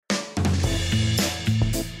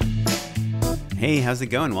Hey, how's it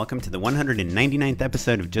going? Welcome to the 199th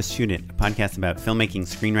episode of Just Shoot It, a podcast about filmmaking,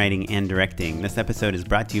 screenwriting, and directing. This episode is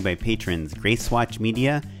brought to you by patrons Grace Watch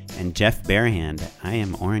Media and Jeff Barehand. I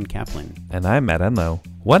am Oren Kaplan. And I'm Matt Enlow.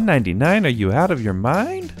 $1.99? Are you out of your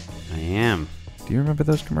mind? I am. Do you remember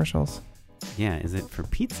those commercials? Yeah, is it for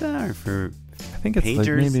pizza or for I think it's like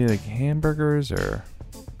maybe like hamburgers or...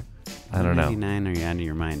 I don't know. $1.99, are you out of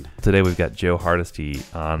your mind? Today we've got Joe Hardesty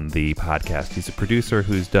on the podcast. He's a producer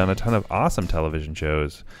who's done a ton of awesome television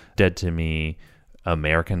shows. Dead to Me,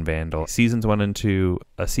 American Vandal, seasons 1 and 2,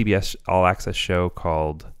 a CBS All Access show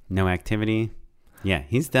called... No Activity. Yeah,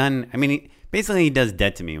 he's done... basically he does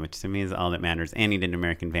Dead to Me, which to me is all that matters. And he did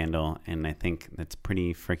American Vandal, and I think that's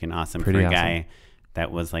pretty freaking awesome for a guy that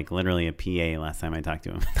was like literally a PA last time I talked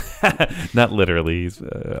to him. Not literally. He's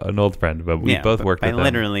an old friend, but we both worked with him. By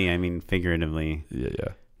literally, I mean figuratively.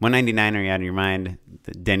 Yeah. $1.99, are you out of your mind?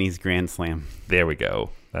 The Denny's Grand Slam. There we go.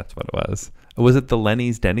 That's what it was. Was it the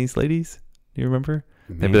Denny's ladies? Do you remember?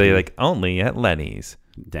 Maybe. They'd be like, only at Lenny's.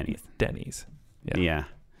 Denny's. Yeah.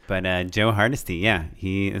 But Joe Hardesty,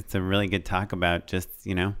 it's a really good talk about just,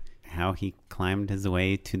 how he climbed his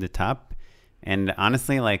way to the top. And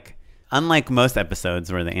honestly, unlike most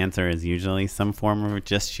episodes where the answer is usually some form of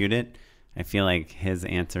just shoot it, I feel like his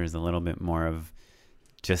answer is a little bit more of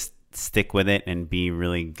just stick with it and be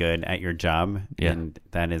really good at your job. Yeah. And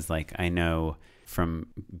that is I know from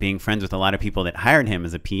being friends with a lot of people that hired him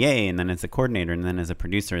as a PA and then as a coordinator and then as a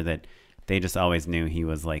producer that they just always knew he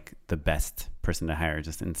was the best person to hire,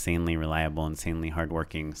 just insanely reliable, insanely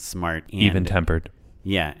hardworking, smart. And, even-tempered.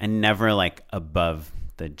 Yeah, and never above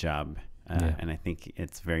the job. And I think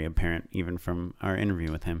it's very apparent even from our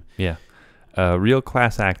interview with him. Yeah. A real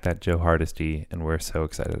class act, that Joe Hardesty, and we're so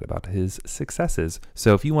excited about his successes.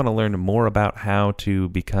 So if you want to learn more about how to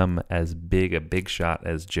become as big a big shot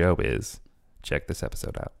as Joe is, check this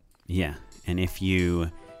episode out. Yeah. And if you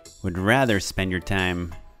would rather spend your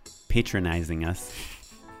time patronizing us,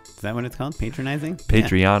 is that what it's called? Patronizing?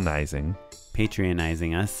 Patreonizing. Yeah.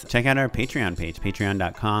 Patreonizing us. Check out our Patreon page,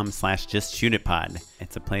 patreon.com/justshootitpod.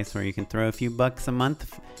 It's a place where you can throw a few bucks a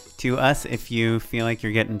month to us if you feel like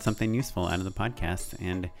you're getting something useful out of the podcast.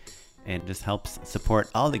 And it just helps support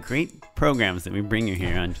all the great programs that we bring you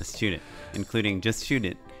here on Just Shoot It, including Just Shoot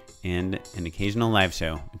It and an occasional live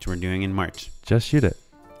show, which we're doing in March. Just Shoot It.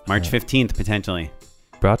 March 15th, potentially.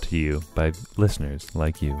 Brought to you by listeners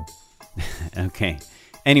like you. Okay.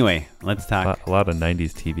 Anyway, let's talk. A lot of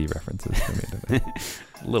 90s TV references for me today.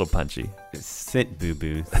 A little punchy. Sit,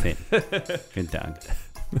 boo-boo, sit. Good dog.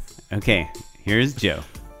 Okay, here's Joe.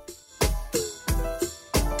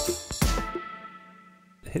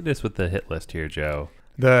 Hit us with the hit list here, Joe.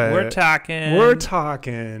 We're talking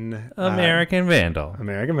American Vandal.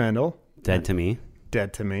 American Vandal. Dead to Me.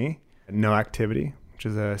 No Activity, which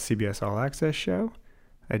is a CBS All Access show.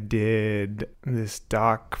 I did this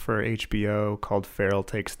doc for HBO called Ferrell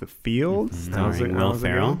Takes the Field. Starring Will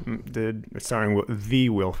Ferrell. Starring the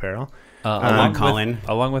Will Ferrell.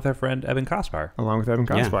 Along with our friend Evan Kaspar.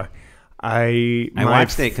 Yeah. I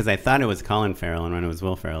watched it because I thought it was Colin Farrell, and when it was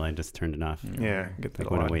Will Ferrell, I just turned it off. Yeah, get that.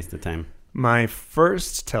 What a waste of time. My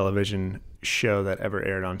first television show that ever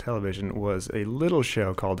aired on television was a little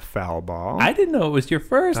show called Foul Ball. I didn't know it was your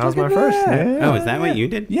first. That was my first. Yeah. Oh, is that what you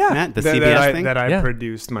did? Yeah. Matt, the CBS thing? That I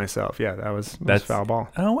produced myself. Yeah, that was Foul Ball.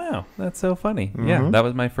 Oh, wow. That's so funny. Mm-hmm. Yeah, that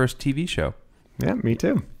was my first TV show. Yeah, me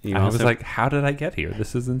too. I was like, how did I get here?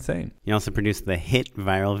 This is insane. You also produced the hit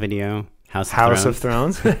viral video, House of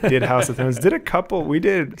Thrones. Did House of Thrones. We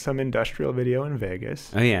did some industrial video in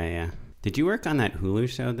Vegas. Oh, yeah. Did you work on that Hulu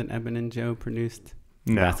show that Eben and Joe produced?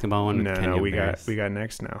 The No. basketball one? No, we got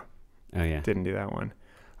Next Now. Oh, yeah. Didn't do that one.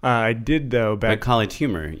 I did, though, back... But College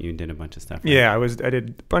Humor, you did a bunch of stuff. Right? Yeah, I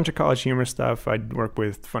did a bunch of College Humor stuff. I'd work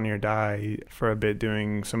with Funny or Die for a bit,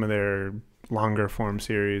 doing some of their longer form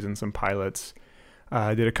series and some pilots.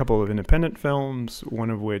 I did a couple of independent films,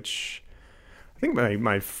 one of which... I think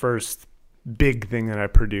my first big thing that I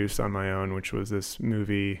produced on my own, which was this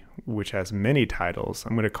movie which has many titles.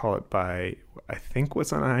 I'm going to call it by, I think,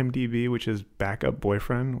 what's on IMDb, which is Backup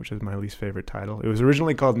Boyfriend, which is my least favorite title. It was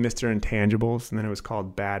originally called Mr. Intangibles, and then it was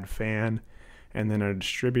called Bad Fan, and then a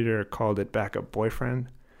distributor called it Backup Boyfriend,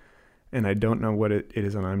 and I don't know what it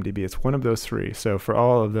is on IMDb. It's one of those three. So for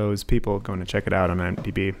all of those people going to check it out on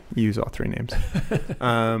IMDb, use all three names.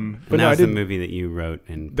 But that was the movie that you wrote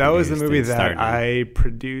and that was the movie that I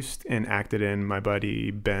produced and acted in. My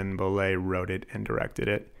buddy Ben Bollet wrote it and directed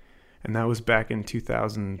it, and that was back in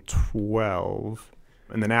 2012.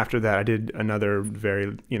 And then after that, I did another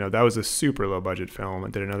that was a super low budget film. I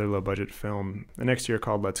did another low budget film the next year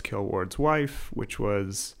called Let's Kill Ward's Wife, which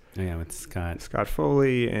was Oh, yeah, with Scott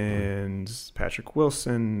Foley and Patrick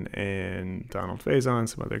Wilson and Donald Faison,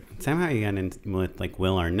 some other. Somehow you got in with like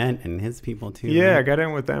Will Arnett and his people too. Yeah, right? I got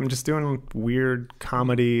in with them, just doing weird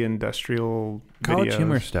comedy, industrial College videos.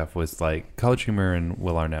 Humor stuff was like College Humor and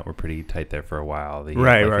Will Arnett were pretty tight there for a while.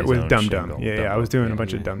 Right, his with own Dum shingle, Dum. Yeah, I was doing a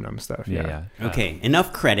bunch yeah. of Dum Dum stuff. Yeah. Okay,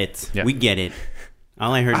 enough credits. Yeah. We get it.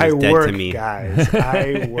 All I heard I was dead work, to me. guys.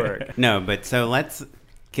 I work. No, but so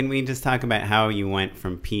can we just talk about how you went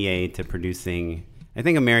from PA to producing? I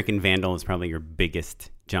think American Vandal is probably your biggest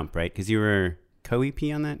jump, right? Because you were co-EP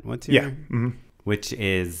on that. What's your? Yeah. Mm-hmm. Which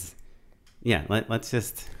is, yeah. Let's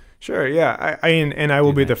just. Sure. Yeah. I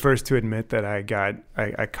will be that. the first to admit that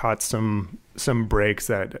I caught some breaks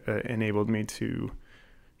that enabled me to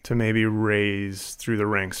maybe raise through the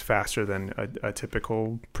ranks faster than a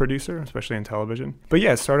typical producer, especially in television. But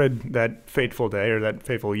yeah, it started that fateful day or that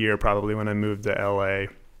fateful year probably when I moved to LA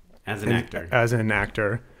As an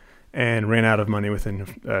actor. And ran out of money within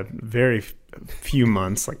a very few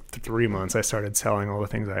months, like 3 months. I started selling all the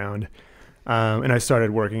things I owned, and I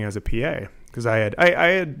started working as a PA because I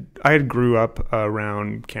had grew up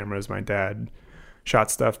around cameras. My dad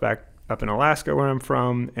shot stuff back up in Alaska where I'm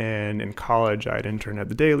from, and in college I'd interned at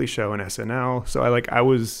The Daily Show and SNL. So I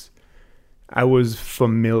was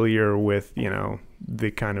familiar with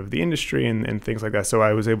the kind of the industry and things like that. So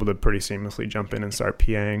I was able to pretty seamlessly jump in and start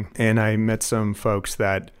PAing, and I met some folks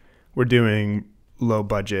that we're doing low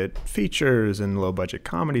budget features and low budget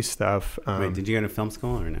comedy stuff. Wait, did you go to film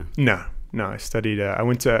school or no? No. I studied. I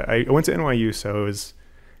went to NYU, so it was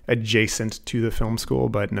adjacent to the film school.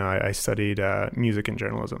 But no, I studied music and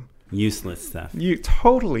journalism. Useless stuff.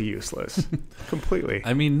 Totally useless, completely.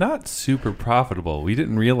 I mean, not super profitable. We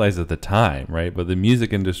didn't realize at the time, right? But the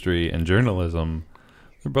music industry and journalism,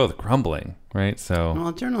 they're both crumbling, right? So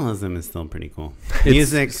Well, journalism is still pretty cool. it's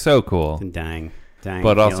Music so cool. dying.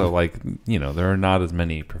 But also, like, there are not as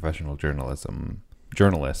many professional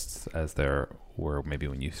journalists as there were maybe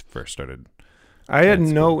when you first started. I had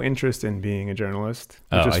no interest in being a journalist,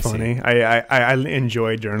 which is funny. I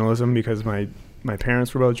enjoyed journalism because my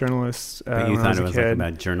parents were both journalists. But you when I thought was it a was kid. like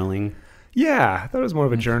about journaling? Yeah, I thought it was more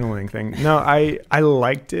of a journaling thing. No, I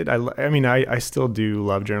liked it. I still do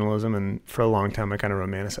love journalism, and for a long time I kind of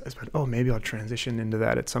romanticized, but maybe I'll transition into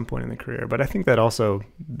that at some point in the career. But I think that also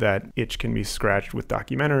that itch can be scratched with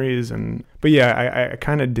documentaries, but yeah, I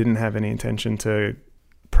kind of didn't have any intention to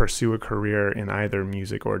pursue a career in either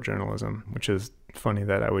music or journalism, which is funny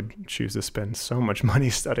that I would choose to spend so much money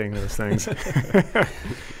studying those things.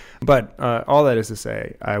 But all that is to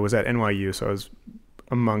say, I was at NYU, so I was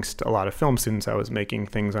amongst a lot of film students. I was making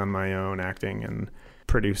things on my own, acting and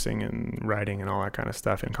producing and writing and all that kind of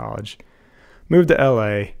stuff in college. Moved to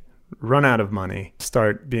LA, run out of money,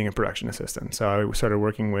 start being a production assistant. So I started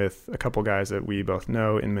working with a couple guys that we both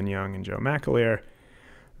know, Inman Young and Joe McAleer.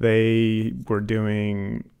 They were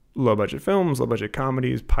doing low budget films, low budget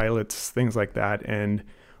comedies, pilots, things like that. And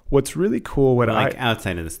what's really cool,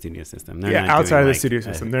 outside of the studio system. They're not outside doing of the studio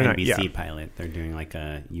system. They're NBC not pilot. They're doing like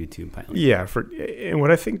a YouTube pilot. Yeah, and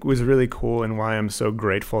what I think was really cool and why I'm so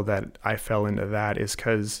grateful that I fell into that is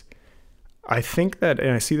because I think that,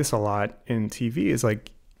 and I see this a lot in TV, is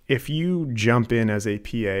like if you jump in as a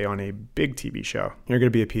PA on a big TV show, you're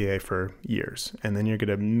going to be a PA for years, and then you're going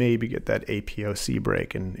to maybe get that APOC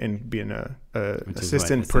break and be an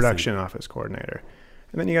assistant production office coordinator.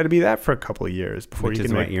 And then you got to be that for a couple of years before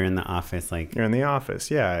you're in the office, like you're in the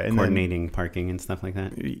office, yeah, and coordinating parking and stuff like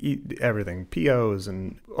that. Everything, POs,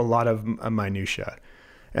 and a lot of minutia.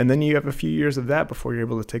 And then you have a few years of that before you're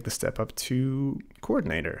able to take the step up to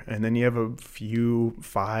coordinator. And then you have a few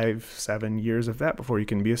 5-7 years of that before you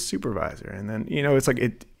can be a supervisor. And then it's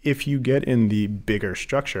like if you get in the bigger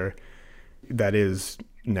structure that is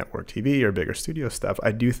network TV or bigger studio stuff,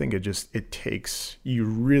 I do think you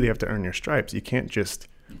really have to earn your stripes. You can't just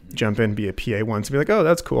jump in, be a PA once and be like, oh,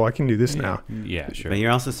 that's cool, I can do this now. Yeah, sure. But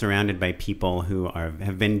you're also surrounded by people who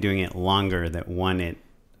have been doing it longer, that want it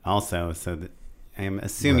also, so that I'm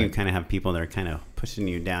assuming you kind of have people that are kind of pushing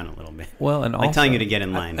you down a little bit. Well, and like also, telling you to get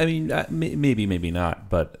in line. I mean, maybe not,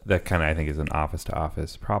 but that kind of, I think, is an office to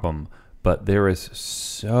office problem. But there is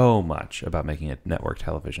so much about making a network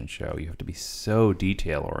television show. You have to be so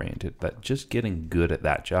detail oriented that just getting good at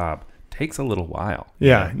that job takes a little while.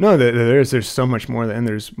 Yeah, no, there's so much more, and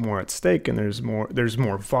there's more at stake, and there's more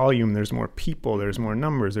volume, there's more people, there's more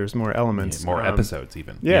numbers, there's more elements, more episodes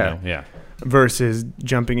even. Yeah. Versus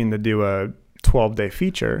jumping in to do a 12-day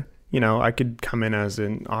feature. I could come in as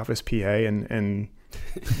an office PA and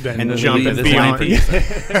then jump and be on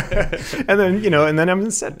and then I'm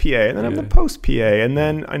the set PA, and then I'm the post PA,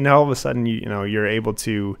 and all of a sudden you're able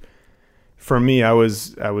to for me, I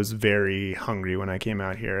was very hungry when I came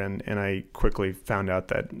out here, and I quickly found out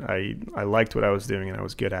that I liked what I was doing and I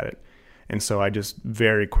was good at it. And so I just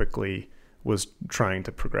very quickly was trying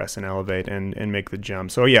to progress and elevate and make the jump.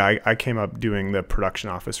 So yeah, I came up doing the production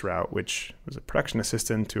office route, which was a production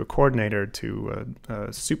assistant to a coordinator to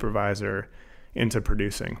a supervisor into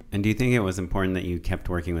producing. And do you think it was important that you kept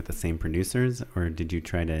working with the same producers, or do you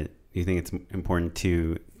think it's important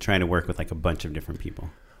to try to work with like a bunch of different people?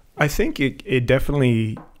 I think it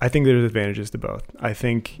definitely, I think there's advantages to both. I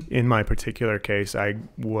think in my particular case, I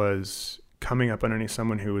was coming up underneath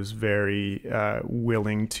someone who was very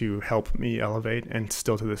willing to help me elevate, and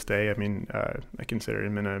still to this day, I mean, I consider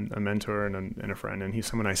him a mentor and a friend, and he's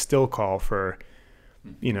someone I still call for,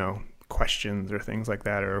 questions or things like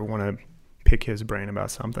that, or want to pick his brain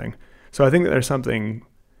about something. So I think that there's something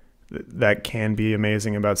that can be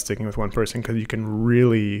amazing about sticking with one person, because you can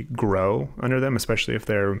really grow under them, especially if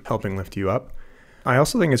they're helping lift you up. I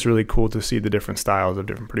also think it's really cool to see the different styles of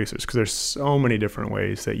different producers, because there's so many different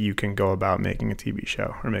ways that you can go about making a TV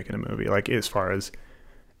show or making a movie. Like as far as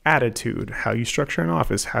attitude, how you structure an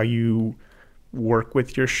office, how you work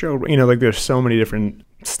with your show, like there's so many different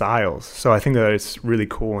styles. So I think that it's really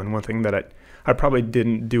cool. And one thing that I probably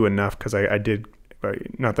didn't do enough, because I did,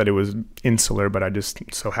 not that it was insular, but I just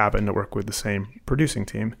so happened to work with the same producing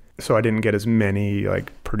team. So I didn't get as many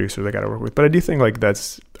like producers I got to work with. But I do think like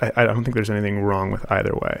I don't think there's anything wrong with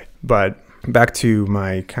either way. But back to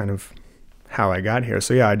my kind of how I got here.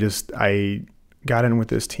 So yeah, I got in with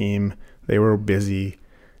this team. They were busy.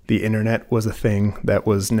 The internet was a thing that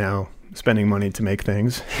was now spending money to make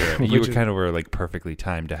things. Sure. You were like perfectly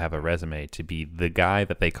timed to have a resume to be the guy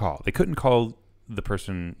that they call. They couldn't call the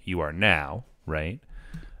person you are now, right?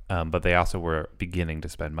 But they also were beginning to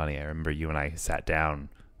spend money. I remember you and I sat down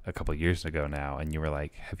a couple of years ago now, and you were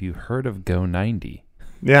like, have you heard of Go90?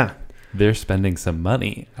 Yeah. They're spending some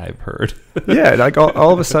money, I've heard. Yeah, like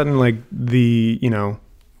all of a sudden, like the,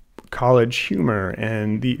 college humor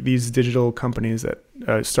and these digital companies that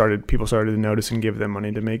people started to notice and give them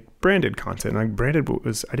money to make branded content. Like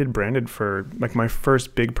I did branded for like my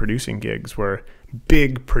first big producing gigs were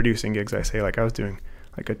big producing gigs. I say like I was doing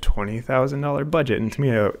like a $20,000 budget. And to me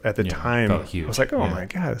at the time, I was like, oh my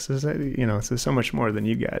God, this is so much more than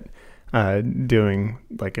you get doing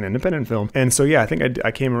like an independent film. And so, yeah, I think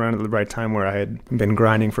I came around at the right time where I had been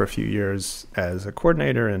grinding for a few years as a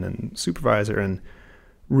coordinator and then supervisor, and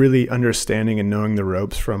really understanding and knowing the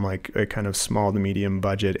ropes from like a kind of small to medium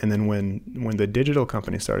budget. And then when the digital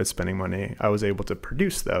company started spending money, I was able to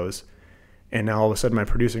produce those. And now all of a sudden my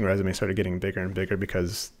producing resume started getting bigger and bigger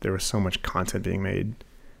because there was so much content being made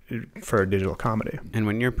for a digital comedy. And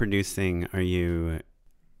when you're producing,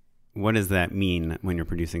 what does that mean when you're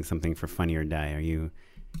producing something for Funny or Die? Are you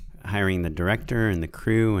hiring the director and the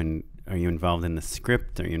crew, and are you involved in the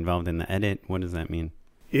script? Are you involved in the edit? What does that mean?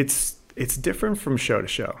 It's different from show to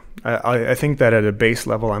show. I think that at a base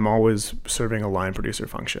level, I'm always serving a line producer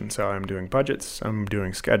function. So I'm doing budgets, I'm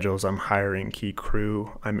doing schedules, I'm hiring key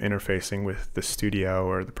crew, I'm interfacing with the studio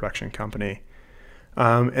or the production company.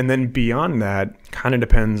 And then beyond that, kind of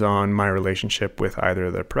depends on my relationship with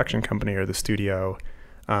either the production company or the studio.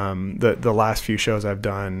 The last few shows I've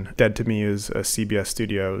done, Dead to Me is a CBS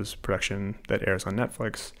Studios production that airs on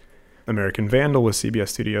Netflix. American Vandal was CBS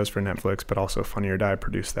Studios for Netflix, but also Funny or Die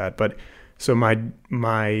produced that. But so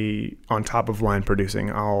my on top of line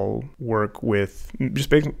producing, I'll work with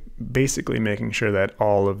just basically making sure that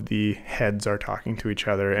all of the heads are talking to each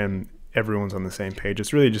other and everyone's on the same page.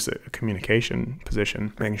 It's really just a communication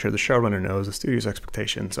position, making sure the showrunner knows the studio's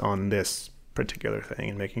expectations on this particular thing,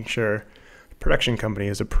 and making sure the production company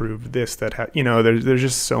has approved this, there's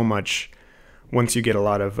just so much. Once you get a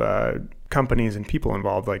lot of companies and people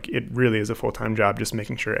involved, like it really is a full-time job, just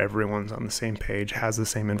making sure everyone's on the same page, has the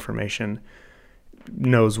same information,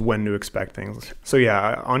 knows when to expect things. So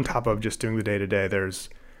yeah, on top of just doing the day-to-day,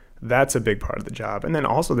 that's a big part of the job. And then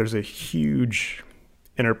also there's a huge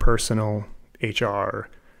interpersonal HR,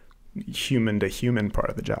 human-to-human part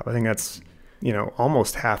of the job. I think that's,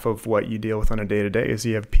 almost half of what you deal with on a day-to-day is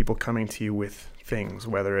you have people coming to you with things,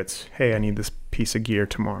 whether it's, hey, I need this piece of gear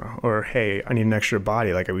tomorrow, or hey, I need an extra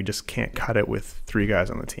body, like we just can't cut it with 3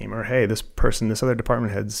 guys on the team, or hey, this other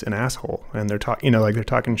department head's an asshole and they're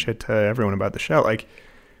talking shit to everyone about the show. Like,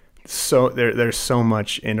 so there's so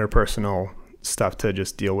much interpersonal stuff to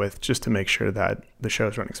just deal with just to make sure that the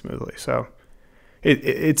show's running smoothly. So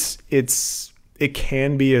it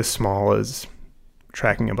can be as small as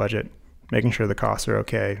tracking a budget, making sure the costs are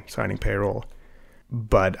okay, signing payroll.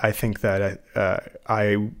 But I think that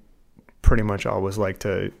I pretty much always like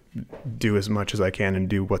to do as much as I can and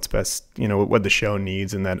do what's best, what the show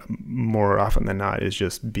needs. And that more often than not is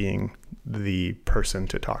just being the person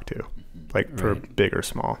to talk to, like for big or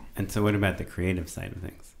small. And so what about the creative side of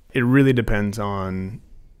things? It really depends on,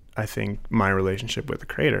 I think, my relationship with the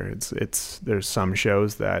creator. There's some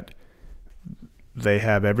shows that they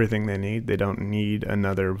have everything they need. They don't need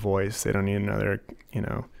another voice. They don't need another,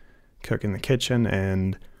 cook in the kitchen.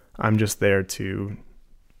 And I'm just there to,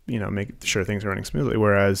 make sure things are running smoothly.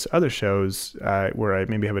 Whereas other shows where I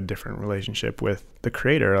maybe have a different relationship with the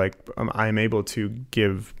creator, like I'm able to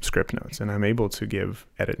give script notes and I'm able to give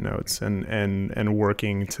edit notes and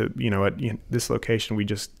working to, at this location,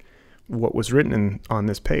 what was written on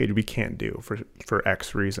this page, we can't do for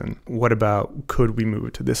X reason. What about, could we move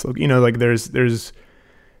it to this location? Like there's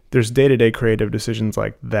day-to-day creative decisions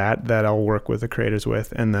like that I'll work with the creators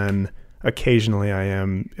with. And then occasionally I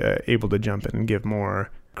am able to jump in and give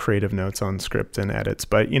more creative notes on script and edits.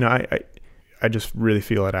 But, I just really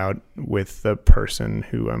feel it out with the person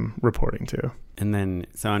who I'm reporting to. And then,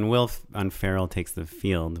 so on Farrell Takes the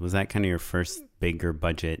Field, was that kind of your first bigger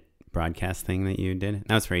budget broadcast thing that you did?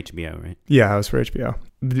 That was for HBO, right? Yeah, that was for HBO.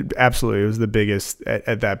 Absolutely. It was the biggest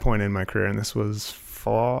at that point in my career. And this was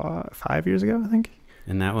 5 years ago, I think.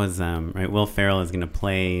 And that was, right, Will Ferrell is going to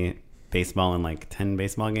play baseball in like 10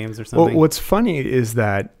 baseball games or something. Well, what's funny is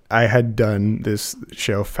that I had done this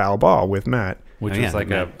show Foul Ball with Matt. Which was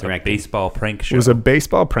like a baseball prank show. It was a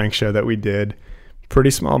baseball prank show that we did. Pretty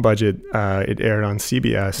small budget. It aired on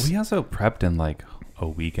CBS. We also prepped in like a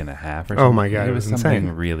week and a half or something. Oh my God, it was insane. Something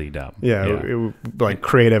really dumb. Yeah. It like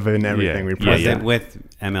creative and everything. Yeah. We Was prepped it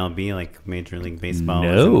with MLB, like Major League Baseball?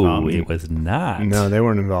 No, it was not. No, they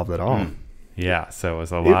weren't involved at all. Yeah, so it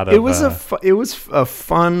was a lot of. It was a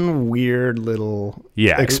fun, weird little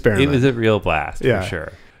experiment. It was a real blast for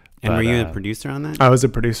sure. And were you a producer on that? I was a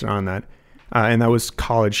producer on that, and that was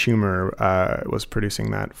College Humor was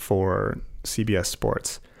producing that for CBS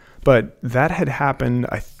Sports. But that had happened.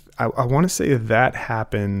 I want to say that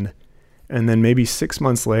happened, and then maybe 6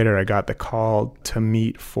 months later, I got the call to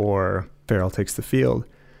meet for Farrell Takes the Field.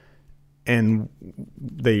 And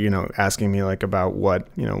they, asking me like about what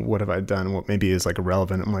have I done? What maybe is like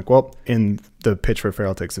irrelevant. I'm like, well, in the pitch for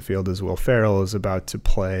Farrell Takes the Field is Will Ferrell is about to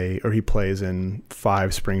play, or he plays in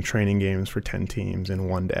 5 spring training games for 10 teams in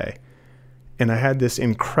one day. And I had this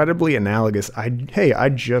incredibly analogous, I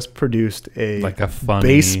just produced a funny,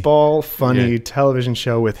 baseball television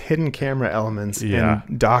show with hidden camera elements and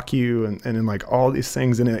docu and like all these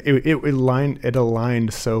things. And it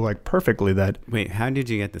aligned so like perfectly that. Wait, how did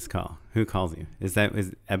you get this call? Who calls you? Is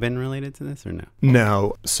Eben related to this or no?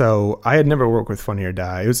 No. So I had never worked with Funny or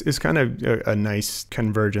Die. It's kind of a nice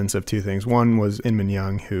convergence of two things. One was Inman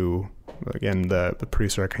Young, who, again, the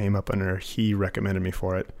producer I came up under, he recommended me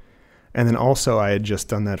for it. And then also I had just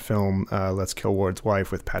done that film, Let's Kill Ward's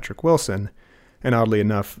Wife, with Patrick Wilson. And oddly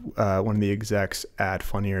enough, one of the execs at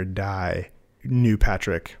Funny or Die knew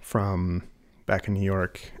Patrick from back in New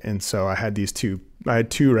York. And so I had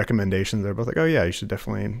two recommendations. They're both like, oh yeah, you should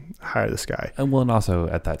definitely hire this guy. And also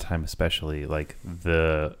at that time, especially like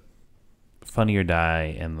the Funny or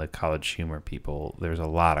Die and the College Humor people, there's a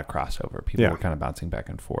lot of crossover. People were kind of bouncing back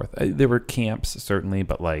and forth. There were camps certainly,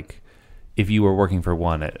 but like, if you were working for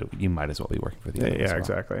one, you might as well be working for the other. Yeah,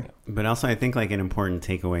 exactly. But also, I think like an important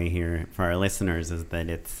takeaway here for our listeners is that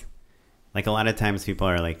it's like a lot of times people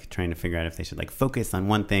are like trying to figure out if they should like focus on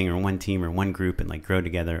one thing or one team or one group and like grow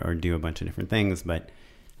together or do a bunch of different things. But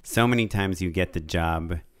so many times you get the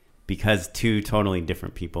job because 2 totally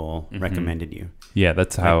different people recommended you. Yeah,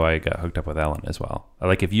 that's how I got hooked up with Ellen as well.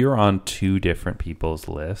 Like if you're on 2 different people's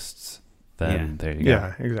lists, then there you go.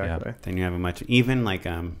 Yeah, exactly. Yeah. Then you have a much, even like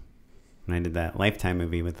when I did that Lifetime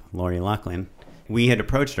movie with Lori Loughlin, we had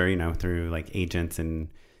approached her, through like agents and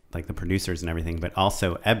like the producers and everything, but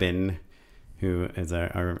also Eben, who is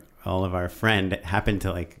all of our friend, happened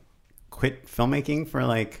to like quit filmmaking for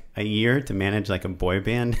like a year to manage like a boy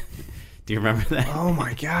band. Do you remember that? Oh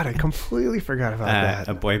my God, I completely forgot about that.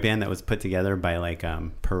 A boy band that was put together by like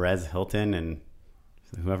Perez Hilton and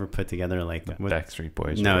whoever put together like the Backstreet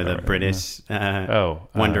Boys. No, the British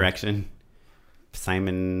One Direction.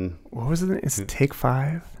 Simon, what was it? Is it Take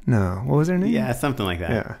 5? No, what was their name? Yeah, something like that.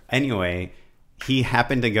 Yeah. Anyway, he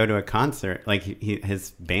happened to go to a concert. Like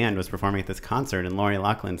his band was performing at this concert, and Lori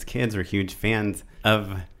Loughlin's kids were huge fans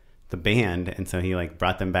of the band, and so he like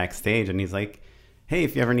brought them backstage, and he's like, "Hey,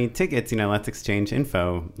 if you ever need tickets, let's exchange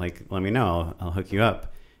info. Like, let me know. I'll hook you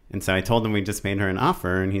up." And so I told him we just made her an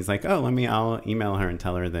offer, and he's like, "Oh, I'll email her and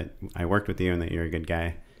tell her that I worked with you and that you're a good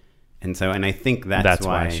guy." And I think that's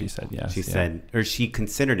why she said yes. She said, or she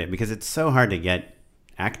considered it, because it's so hard to get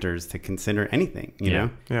actors to consider anything, you know?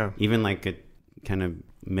 Yeah. Even like a kind of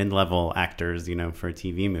mid-level actors, you know, for a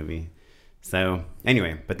TV movie. So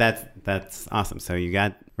anyway, but that's awesome. So you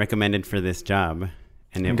got recommended for this job,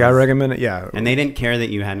 and it Got was, recommended, yeah. and they didn't care that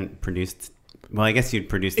you hadn't produced. Well, I guess you'd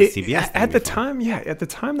produced the CBS thing at the before. time. Yeah, at the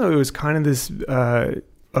time though, it was kind of this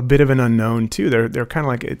a bit of an unknown too. They're kind of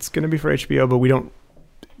like, it's going to be for HBO, but we don't,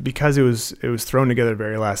 because it was thrown together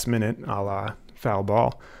very last minute, a la Foul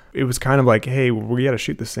Ball. It was kind of like, hey, we got to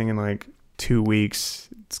shoot this thing in like 2 weeks.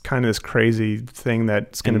 It's kind of this crazy thing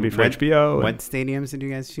that's going to be for HBO. What stadiums did you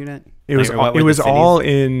guys shoot at? It was Like, what it were was the all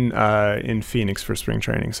cities? in Phoenix for spring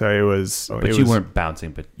training. So it was. But it you was, weren't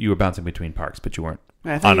bouncing. But you were bouncing between parks. But you weren't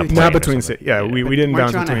I thought on a you- plane. not or between. something. Yeah, we didn't Weren't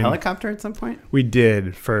bounce you on between. a helicopter at some point? We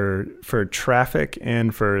did for traffic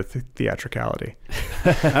and for theatricality.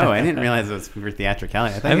 Oh, I didn't realize it was for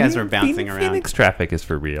theatricality. I thought you guys were bouncing around. Phoenix traffic is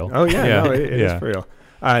for real. Oh yeah, no, it yeah. is for real.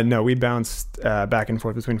 No, we bounced back and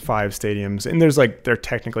forth between 5 stadiums, and they're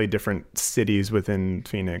technically different cities within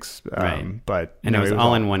Phoenix, Right. but And no, it was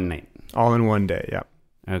all in one night. all in one day. Yeah,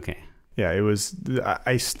 Okay. yeah. It was.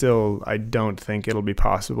 I don't think it'll be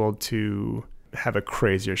possible to have a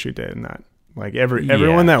crazier shoot day than that. Like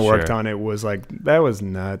everyone that worked sure. on it was like, that was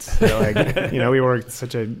nuts. They're like, we worked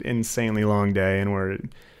such an insanely long day, and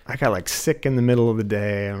I got like sick in the middle of the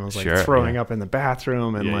day, and I was like Sure, throwing yeah. up in the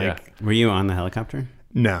bathroom, and Yeah, like. Were you on the helicopter?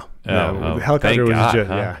 No, Oh, the helicopter thank was God, just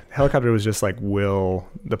huh? helicopter was just like Will,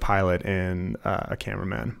 the pilot, and a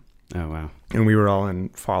cameraman, Oh, wow. and we were all in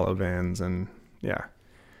follow vans, and yeah,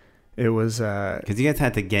 it was. Because you guys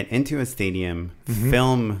had to get into a stadium, Mhm.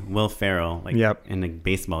 film Will Ferrell like Yep. in a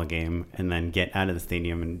baseball game, and then get out of the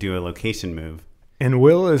stadium and do a location move And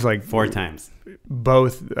Will is like 4 times.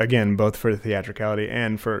 both for theatricality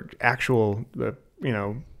and for actual,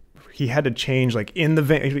 he had to change like in the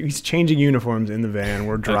van. He's changing uniforms in the van.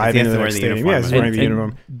 We're 'cause he driving has to to the wear next the stadium. uniform. Yeah, he's And- wearing the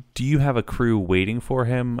uniform. Do you have a crew waiting for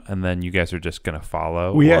him, and then you guys are just gonna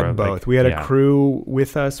follow? We or, had like- both. We had yeah. a crew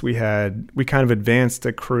with us. We kind of advanced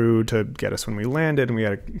a crew to get us when we landed, and we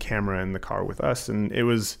had a camera in the car with us. And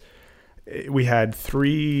we had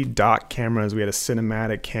 3 dock cameras. We had a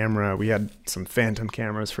cinematic camera. We had some phantom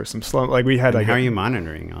cameras for some slow. Like we had And like how are you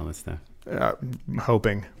monitoring all this stuff?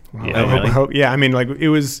 hoping. Yeah, really? Yeah, I mean, like it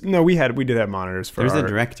was. No, we did have monitors for. There's our, a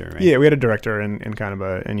director, right? Yeah, we had a director and kind of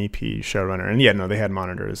an EP showrunner, and yeah, no, they had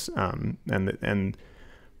monitors. And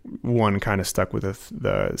one kind of stuck with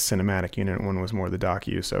the cinematic unit. One was more the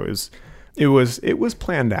docu. So it was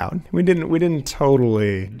planned out. We didn't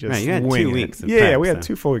totally just Right, you had wing 2 it. weeks of Yeah, prep, we had so.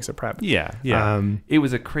 2 full weeks of prep. Yeah. It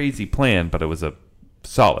was a crazy plan, but it was a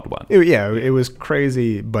solid one. It was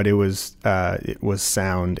crazy, but it was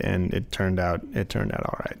sound, and it turned out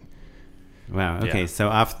all right. Wow. Okay. Yeah. So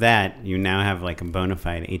off that, you now have like a bona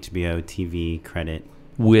fide HBO TV credit.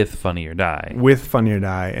 With Funny or Die. With Funny or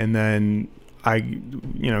Die, and then I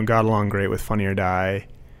got along great with Funny or Die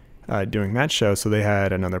doing that show. So they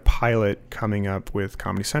had another pilot coming up with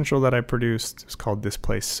Comedy Central that I produced. It's called This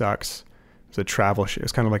Place Sucks. It's a travel show.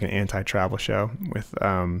 It's kind of like an anti-travel show with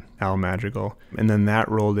Al Madrigal, and then that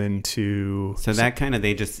rolled into. So that kind of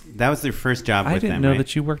that was their first job I with didn't them, know right?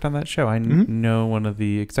 that you worked on that show. I Mhm. know one of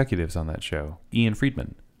the executives on that show, Ian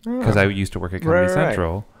Friedman, Oh. because I used to work at Comedy Right, right.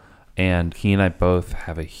 Central, and he and I both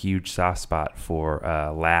have a huge soft spot for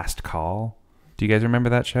Last Call. Do you guys remember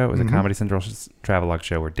that show? It was Mhm. a Comedy Central travelogue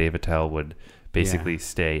show where Dave Attell would basically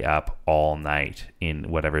stay up all night in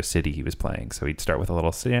whatever city he was playing. So he'd start with a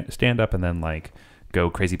little stand-up and then like go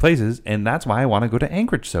crazy places. And that's why I want to go to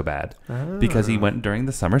Anchorage so bad, because he went during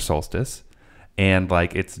the summer solstice. And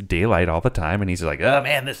like it's daylight all the time, and he's like, "Oh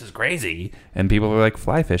man, this is crazy!" And people are like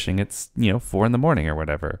fly fishing. It's 4 a.m. or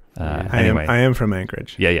whatever. Anyway, I am from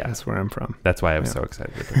Anchorage. yeah, That's where I'm from. that's why I was Yeah. so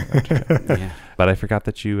excited to bring that show. Yeah. But I forgot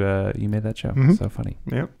that you made that show. Mhm. So funny.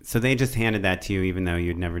 Yeah. So they just handed that to you, even though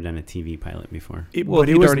you'd never done a TV pilot before. But it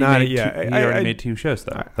he'd was already not. made Yeah, he already made 2 shows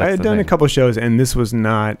though. I That's had the done a thing. couple shows, and this was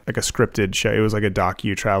not like a scripted show. It was like a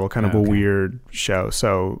docu travel, kind of Okay. a weird show.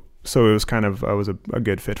 So it was kind of I was a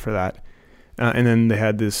good fit for that. And then they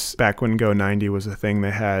had this, back when Go 90 was a thing,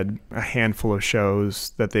 they had a handful of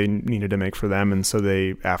shows that they needed to make for them. And so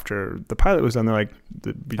after the pilot was done, they're like,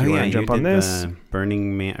 do you want to jump on this? The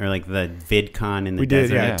Burning Man, or like the VidCon in the We did,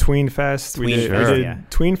 desert. yeah. Tween Fest. We did yeah.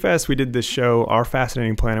 Tween Fest. We did this show, Our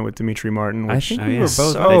Fascinating Planet, with Dimitri Martin. I Which think Oh, we yeah. were both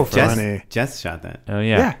so up for it. funny. Jess shot that. Oh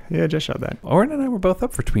yeah. Yeah, just shot that. Oren and I were both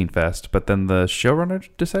up for Tween Fest, but then the showrunner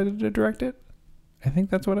decided to direct it. I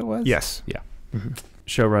think that's what it was. Yes. Yeah. Mhm.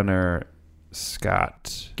 Showrunner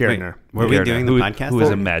Scott Gardner. Were we Gardner, doing the who- podcast? Who was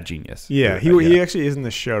then? a mad genius. Yeah, Yeah. he actually isn't the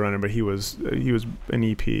showrunner, but he was an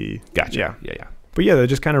EP. Gotcha. Yeah. Yeah. But yeah, they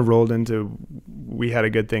just kind of rolled into. We had a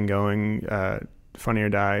good thing going. Funny or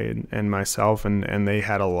Die and myself, and they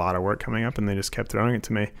had a lot of work coming up, and they just kept throwing it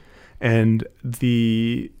to me. And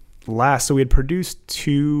so we had produced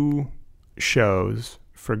 2 shows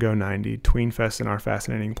for Go 90, Tween Fest and Our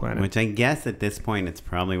Fascinating Planet. Which I guess at this point, it's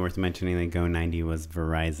probably worth mentioning that Go 90 was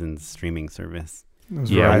Verizon's streaming service.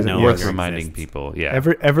 Verizon, worth reminding exists. people. Yeah,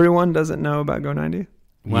 everyone doesn't know about Go 90.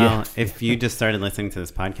 Well, if you just started listening to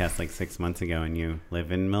this podcast like 6 months ago and you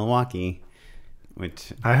live in Milwaukee,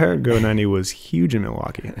 which I heard Go 90 was huge in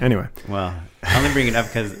Milwaukee. Anyway. Well, I only bring it up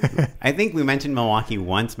because I think we mentioned Milwaukee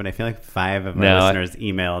once, but I feel like 5 of our listeners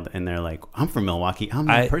emailed and they're like, I'm from Milwaukee. I'm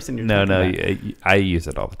the person you're talking about. I use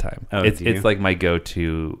it all the time. Oh, it's like my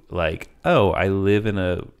go-to, like, I live in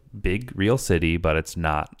a big real city, but it's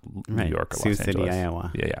not New York or Sioux Los City,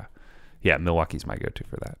 Angeles. Iowa. Yeah, Milwaukee's my go-to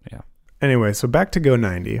for that. Yeah. Anyway, so back to Go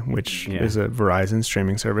 90, which is a Verizon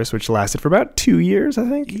streaming service, which lasted for about 2 years, I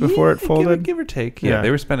think, before it folded. Give or take. Yeah,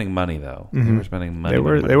 they were spending money though. Mm-hmm. They were spending money.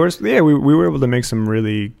 They were. Yeah, we were able to make some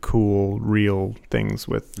really cool, real things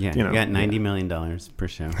with. Yeah, you got $90 million per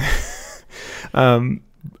show.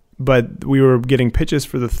 But we were getting pitches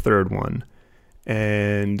for the 3rd one,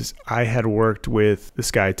 and I had worked with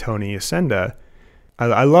this guy Tony Ascenda.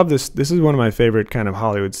 I love this. This is one of my favorite kind of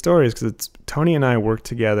Hollywood stories because it's Tony and I worked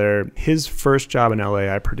together. His first job in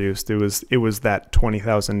LA I produced. It was that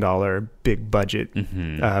 $20,000 big budget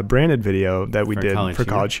branded video that we did for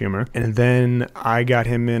College Humor. And then I got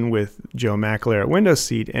him in with Joe McAleer at Window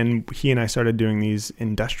Seat, and he and I started doing these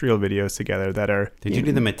industrial videos together that are. Did you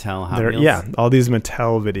do the Mattel Hot Wheels? Yeah, all these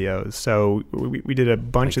Mattel videos. So we did a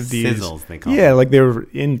bunch of these. Sizzles, they call them. Like they were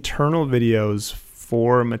internal videos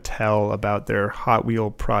for Mattel about their Hot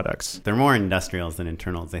Wheel products. They're more industrials than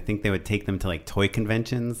internals. I think they would take them to like toy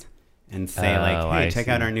conventions and say hey, check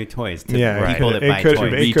out our new toys to people that buy toys.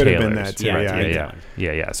 It could have been that too.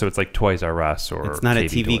 Yeah. So it's like Toys R Us or it's not a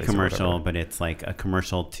TV Toys commercial, but it's like a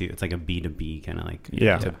commercial too. It's like a B2B kind of like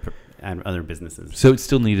to add other businesses. So it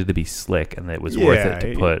still needed to be slick, and it was worth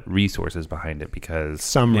it to put resources behind it because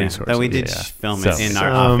some resources. But we did film it in our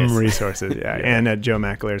office. Some resources, and at Joe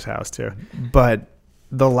McAleer's house too. But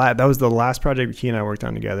that was the last project he and I worked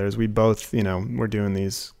on together. Is we both, were doing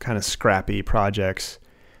these kind of scrappy projects,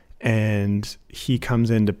 and he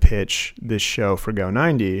comes in to pitch this show for Go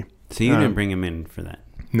 90. So you didn't bring him in for that?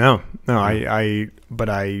 No. But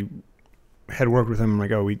I had worked with him. I'm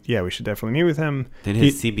like, we should definitely meet with him. Did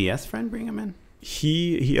his CBS friend bring him in?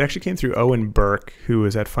 He actually came through Owen Burke, who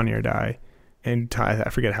was at Funny or Die. And I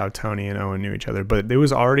forget how Tony and Owen knew each other, but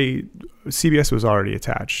CBS was already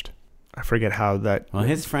attached. I forget how that. Well,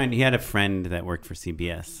 his friend, he had a friend that worked for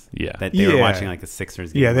CBS. Yeah. That they were watching like a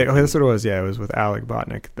Sixers game. Yeah, that's what it was. Yeah, it was with Alec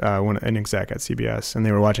Botnick, an exec at CBS, and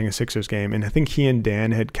they were watching a Sixers game. And I think he and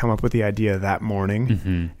Dan had come up with the idea that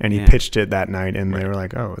morning, and he pitched it that night, and they were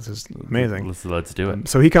like, "Oh, this is amazing. Let's do it."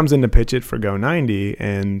 So he comes in to pitch it for Go 90,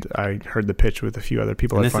 and I heard the pitch with a few other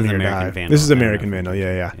people at Funny or Die. This is American Vandal.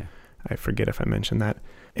 Yeah. I forget if I mentioned that.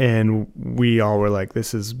 And we all were like,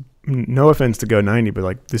 this is, no offense to Go 90, but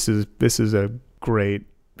like, this is a great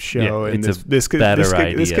show. And this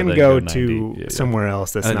can go to somewhere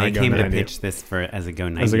else that's not Go 90. They came to pitch this as a Go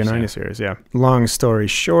 90 As a Go 90 series, yeah. Long story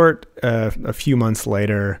short, a few months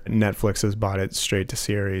later, Netflix has bought it straight to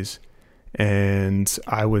series. And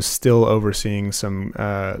I was still overseeing some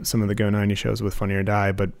of the Go 90 shows with Funny or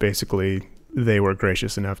Die, but basically they were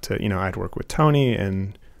gracious enough to, I'd work with Tony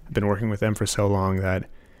and I've been working with them for so long that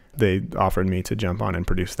they offered me to jump on and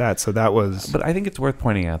produce that. So that was... But I think it's worth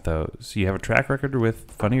pointing out, though. So you have a track record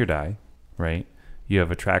with Funny or Die, right? You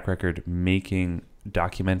have a track record making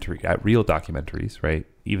real documentaries, right?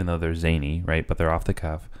 Even though they're zany, right? But they're off the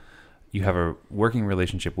cuff. You have a working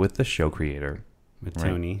relationship with the show creator. With right?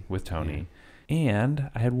 Tony. Yeah. And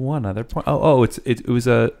I had one other point. It was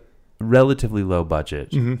a relatively low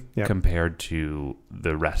budget compared to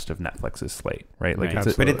the rest of Netflix's slate, right? Like,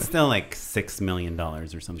 but it's still like $6 million or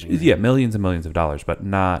something. Yeah, millions and millions of dollars, but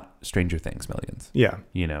not Stranger Things millions. Yeah,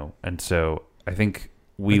 and so I think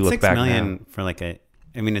we look back now. $6 million for like it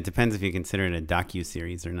depends if you consider it a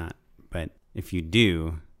docu-series or not. But if you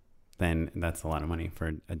do, then that's a lot of money for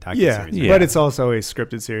a docu-series. Yeah, but it's also a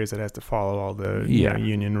scripted series that has to follow all the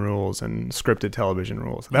union rules and scripted television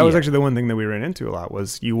rules. That was actually the one thing that we ran into a lot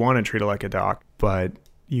was you want to treat it like a doc, but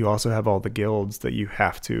you also have all the guilds that you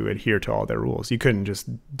have to adhere to all their rules. You couldn't just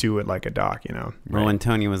do it like a doc, Well, when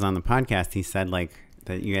Tony was on the podcast, he said like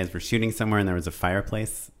that you guys were shooting somewhere and there was a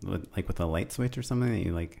fireplace with a light switch or something that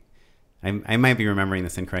you like. I might be remembering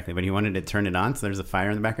this incorrectly, but he wanted to turn it on, so there's a fire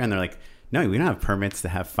in the background. They're like, no, we don't have permits to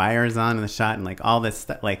have fires on in the shot and like all this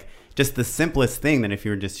stuff. Like just the simplest thing that if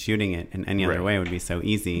you were just shooting it in any other way would be so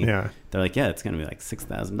easy. Yeah. They're like, yeah, it's going to be like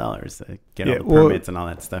 $6,000 to get all the permits and all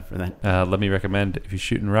that stuff for that. Let me recommend, if you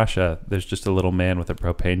shoot in Russia, there's just a little man with a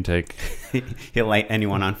propane tank. He'll light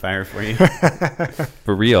anyone on fire for you.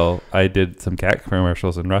 For real, I did some cat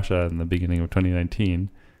commercials in Russia in the beginning of 2019.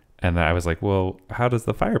 And I was like, well, how does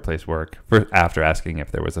the fireplace work? After asking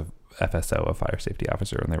if there was a FSO, a fire safety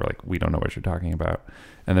officer, and they were like, we don't know what you're talking about.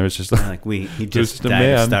 And there was just like, he just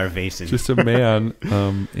died of starvation. Just a man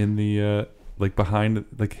in the like behind,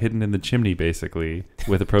 like hidden in the chimney, basically,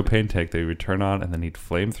 with a propane tank that he would turn on, and then he'd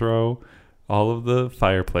flamethrow all of the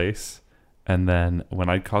fireplace. And then when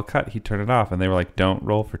I'd call cut, he'd turn it off, and they were like, don't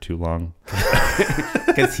roll for too long.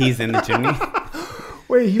 Because he's in the chimney?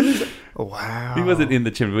 Wait, he was... Wow. He wasn't in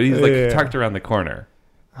the chimney, but he's like tucked around the corner.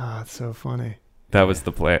 Oh, it's so funny. That was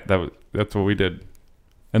the plan. That's what we did.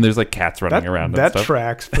 And there's like cats running around. That stuff.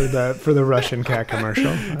 tracks for the Russian cat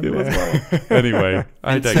commercial. It was wild. Anyway,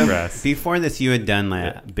 I digress. So before this, you had done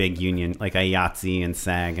like a big union, like IATSE and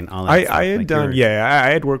SAG and all that stuff. I had like done,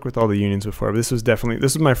 I had worked with all the unions before, but this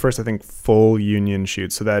was my first, I think, full union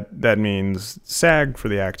shoot. So that means SAG for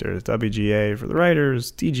the actors, WGA for the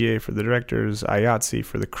writers, DGA for the directors, IATSE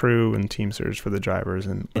for the crew, and Teamsters for the drivers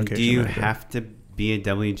and location do you manager. have to be a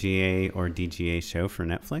WGA or DGA show for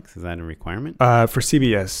Netflix? Is that a requirement? For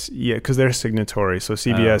CBS, yeah, because they're signatory. So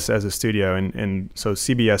CBS as a studio, and so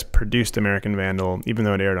CBS produced American Vandal, even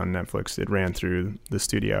though it aired on Netflix, it ran through the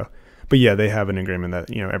studio. But yeah, they have an agreement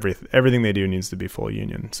that everything they do needs to be full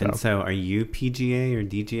union. So. And so, are you PGA or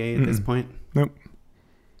DGA at this point? Nope.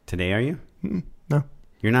 Today, are you? No.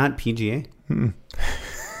 You're not PGA?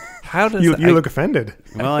 How does you look offended?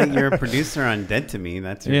 Well, you're a producer on Dead to Me.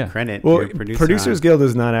 That's your credit. Well, you're a Producers Guild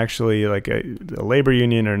is not actually like a labor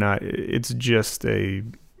union or not. It's just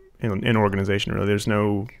an organization, really. There's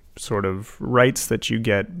no sort of rights that you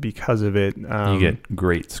get because of it. You get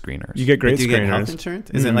great screeners. You get great do you screeners. Get health insurance?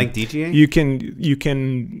 Is it like DGA? You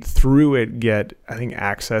can through it get, I think,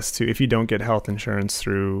 access to, if you don't get health insurance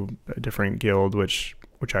through a different guild, which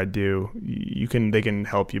I do, they can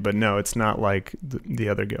help you, but no, it's not like the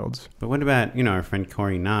other guilds. But what about, our friend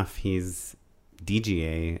Corey Knopf? He's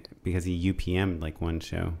DGA because he UPM'd like one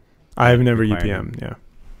show. I've never UPM'd, yeah.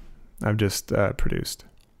 I've just produced.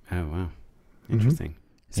 Oh, wow. Interesting.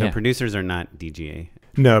 So producers are not DGA?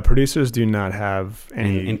 No, producers do not have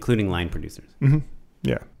any... including line producers? Mm-hmm.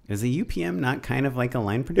 Yeah. Is a UPM not kind of like a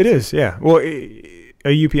line producer? It is, yeah. Well, a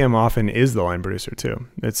UPM often is the line producer, too.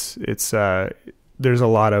 It's there's a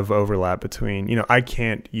lot of overlap between, I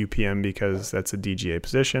can't UPM because that's a DGA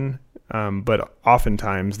position, but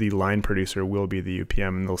oftentimes the line producer will be the UPM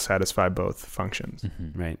and they'll satisfy both functions.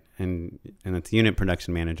 Mm-hmm. Right. And it's unit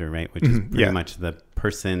production manager, right? Which is pretty much the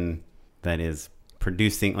person that is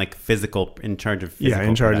producing, like in charge of physical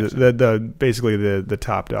in charge production. of the basically the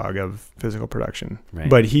top dog of physical production. Right.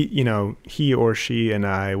 But he or she and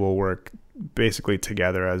I will work basically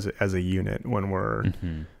together as a unit when we're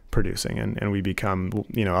producing, and we become,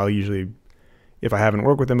 I'll usually, if I haven't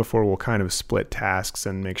worked with them before, we'll kind of split tasks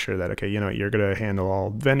and make sure that, okay, you're going to handle all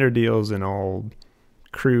vendor deals and all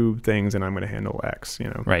crew things, and I'm going to handle X,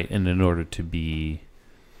 Right. And in order to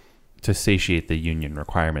satiate the union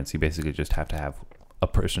requirements, you basically just have to have a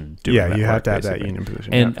person doing that. Yeah, you have to have basically. that union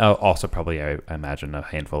position. And also probably, I imagine, a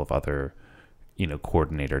handful of other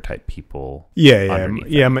coordinator type people. Yeah.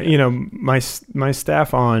 My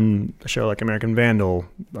staff on a show like American Vandal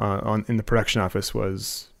in the production office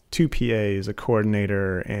was 2 PAs, a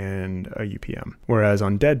coordinator, and a UPM. Whereas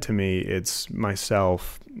on Dead to Me, it's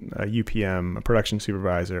myself, a UPM, a production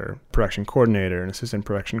supervisor, production coordinator, an assistant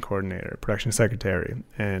production coordinator, production secretary,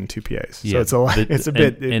 and 2 PAs. Yeah, so it's a lot. It's a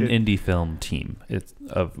bit an indie film team. It's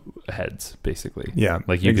of heads, basically. Yeah,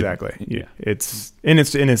 like exactly. It's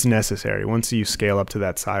necessary. Once you scale up to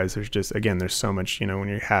that size, there's so much. When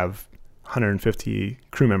you have 150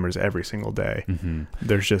 crew members every single day.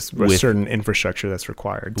 There's just a certain infrastructure that's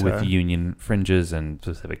required with union fringes and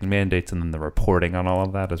specific mandates, and then the reporting on all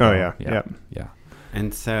of that as well. Yeah.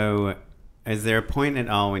 And so, is there a point at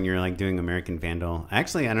all when you're like doing American Vandal?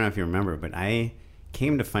 Actually, I don't know if you remember, but I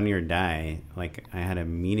came to Funny or Die. Like, I had a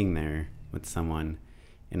meeting there with someone,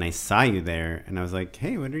 and I saw you there, and I was like,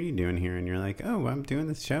 "Hey, what are you doing here?" And you're like, "Oh, I'm doing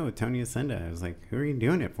this show with Tony Ascenda." I was like, "Who are you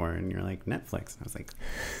doing it for?" And you're like, "Netflix." I was like,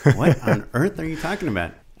 "What on earth are you talking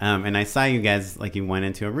about?" And I saw you guys, like, you went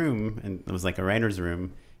into a room, and it was like a writer's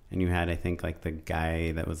room, and you had, I think, like the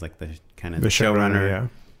guy that was like the kind of the showrunner. Yeah.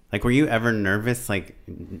 Like, were you ever nervous? Like,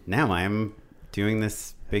 now I'm doing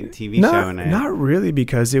this big TV show, and not really,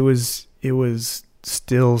 because it was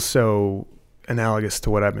still so analogous to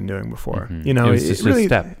what I've been doing before. Mhm. You know, It was just a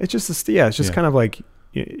step. It's just it's just Yeah. kind of like,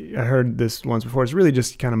 I heard this once before. It's really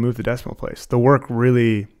just kind of move the decimal place. The work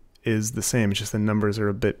really is the same. It's just the numbers are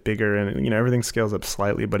a bit bigger, and everything scales up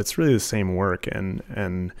slightly, but it's really the same work. And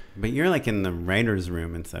But you're like in the writer's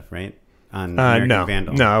room and stuff, right? On American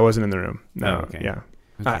Vandal. No, I wasn't in the room. No, Oh, okay. yeah.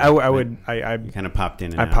 Okay. I You kind of popped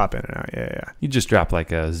in and I out. pop in and out. Yeah. You just drop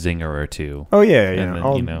like a zinger or two. Oh yeah.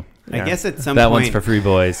 And then, I guess at some that point, one's for free,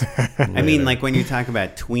 boys. I mean, like when you talk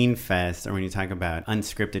about Tween Fest or when you talk about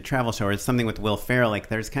unscripted travel show or something with Will Ferrell, like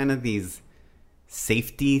there's kind of these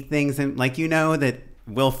safety things, and like that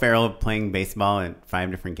Will Ferrell playing baseball at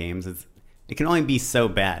 5 different games it can only be so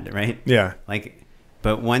bad, right? Yeah. Like,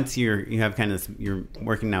 but once you have kind of you're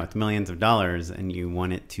working now with millions of dollars and you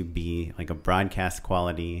want it to be like a broadcast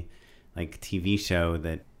quality, like TV show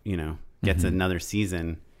that gets another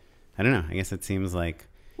season. I don't know. I guess it seems like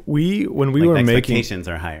when we like were the making expectations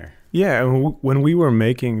are higher. Yeah, when we were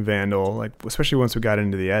making Vandal, like especially once we got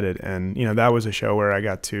into the edit, and that was a show where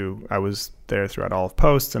I was there throughout all of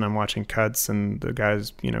posts, and I'm watching cuts, and the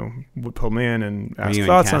guys would pull me in and ask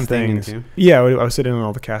thoughts on things. Too? Yeah, I was sitting in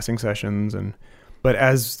all the casting sessions, but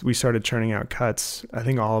as we started churning out cuts, I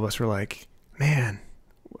think all of us were like, man,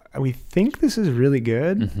 we think this is really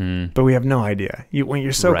good, but we have no idea. When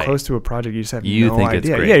you're so close to a project, you just have no think idea. It's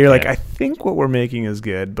great. Yeah, you're like, I think what we're making is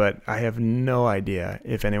good, but I have no idea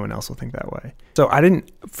if anyone else will think that way. So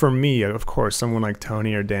for me, of course, someone like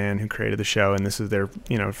Tony or Dan who created the show, and this is their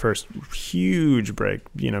first huge break,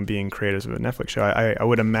 being creators of a Netflix show, I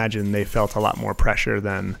would imagine they felt a lot more pressure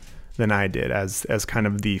than I did as kind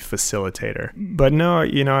of the facilitator. But no,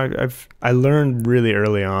 I learned really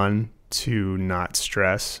early on to not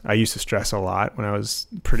stress. I used to stress a lot when I was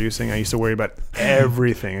producing. I used to worry about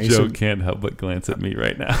everything. Joe can't help but glance at me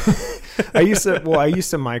right now. I used to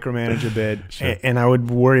micromanage a bit, sure. And I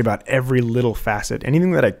would worry about every little facet.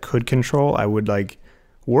 Anything that I could control, I would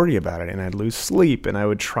worry about it, and I'd lose sleep, and I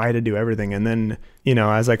would try to do everything. And then,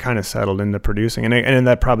 as I kind of settled into producing, and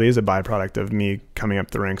that probably is a byproduct of me coming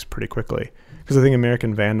up the ranks pretty quickly, because I think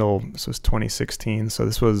American Vandal, this was 2016, so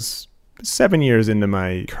this was 7 years into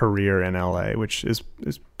my career in LA, which is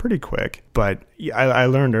pretty quick. But I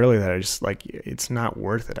learned early that I just it's not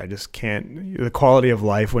worth it. I just can't. The quality of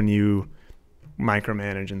life when you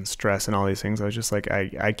micromanage and stress and all these things, I was just like,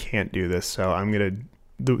 I can't do this. So I'm gonna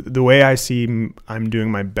the way I see I'm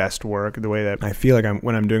doing my best work. The way that I feel like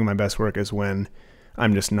when I'm doing my best work is when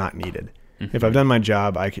I'm just not needed. Mm-hmm. If I've done my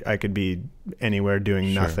job, I could be anywhere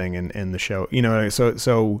doing nothing in the show.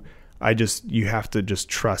 So. You have to just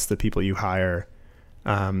trust the people you hire,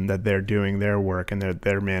 that they're doing their work and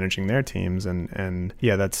they're managing their teams. And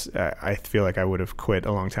yeah, I feel like I would have quit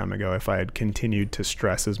a long time ago if I had continued to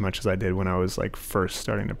stress as much as I did when I was first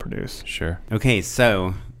starting to produce. Sure. Okay.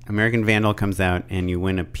 So American Vandal comes out and you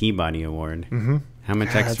win a Peabody Award. Mm-hmm. How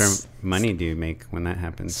much extra money do you make when that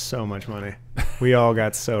happens? So much money. We all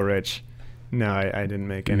got so rich. No, I didn't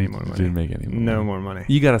make any more money. Didn't make any more. No more money.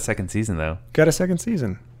 You got a second season though. Got a second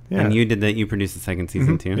season. Yeah. And you produced the second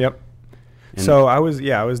season too? Yep. And so I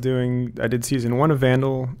did season 1 of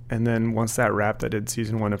Vandal, and then once that wrapped, I did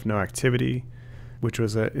season 1 of No Activity, which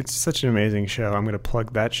was it's such an amazing show. I'm going to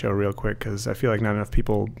plug that show real quick because I feel like not enough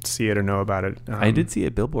people see it or know about it. I did see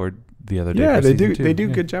a billboard the other day. Yeah, they do. They do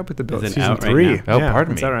good job with the build. Is it season out 3. right now? Oh, yeah,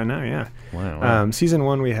 pardon it's me. out right now. Yeah. Wow. Season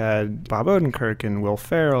 1 we had Bob Odenkirk and Will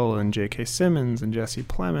Ferrell and J.K. Simmons and Jesse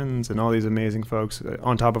Plemons and all these amazing folks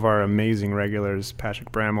on top of our amazing regulars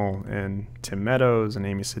Patrick Brammel and Tim Meadows and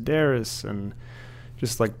Amy Sedaris and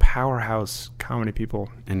just powerhouse comedy people.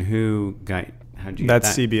 And how'd you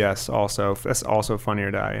That's get that? CBS also. That's also Funny or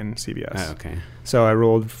Die in CBS. Oh, okay. So I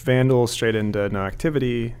rolled Vandal straight into No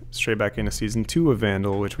Activity, straight back into season 2 of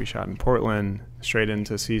Vandal, which we shot in Portland, straight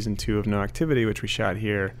into season 2 of No Activity, which we shot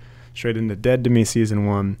here, straight into Dead to Me season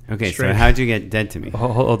 1. Okay, so how'd you get Dead to Me?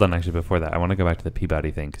 Hold on, actually, before that, I want to go back to the Peabody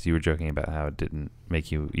thing because you were joking about how it didn't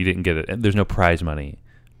make you didn't get it. There's no prize money.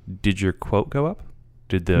 Did your quote go up?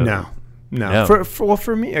 No.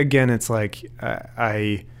 For me, again, it's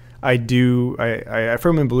I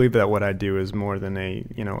firmly believe that what I do is more than a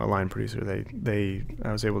line producer.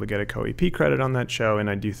 I was able to get a co-EP credit on that show, and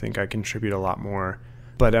I do think I contribute a lot more.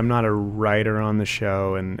 But I'm not a writer on the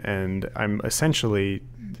show, and I'm essentially,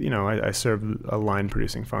 I serve a line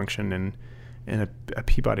producing function, and a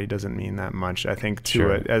Peabody doesn't mean that much. I think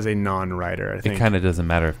as a non-writer, I think it kind of doesn't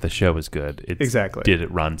matter if the show is good. Exactly. Did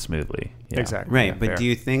it run smoothly? Yeah. Exactly. Right, Yeah, but fair. do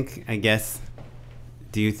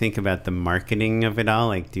you think about the marketing of it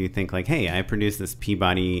all? Do you think hey, I produced this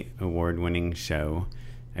Peabody award-winning show.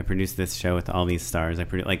 I produced this show with all these stars.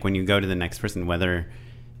 When you go to the next person, whether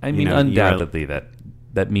I mean, undoubtedly that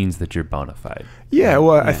that means that you're bona fide. Yeah,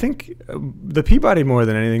 well, I think the Peabody more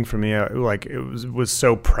than anything for me, like it was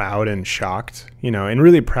so proud and shocked, and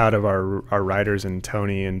really proud of our writers and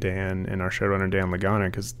Tony and Dan and our showrunner Dan Lagana,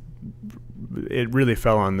 because it really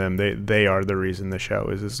fell on them. They are the reason the show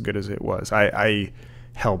is as good as it was. I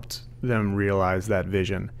helped them realize that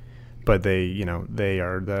vision, but they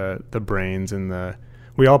are the brains and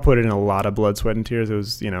we all put in a lot of blood, sweat, and tears. It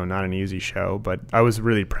was, not an easy show, but I was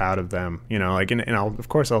really proud of them, and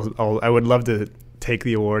I would love to take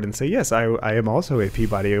the award and say, yes, I am also a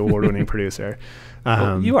Peabody Award-winning producer.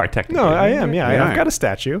 Well, you are technically. No, I am. Yeah, I've got a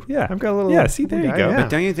statue. Yeah, I've got a little. Yeah, see, there you go. Yeah. But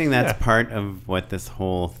don't you think that's part of what this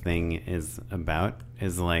whole thing is about?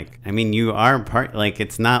 Is like, I mean, you are part. Like,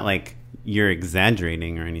 it's not like you're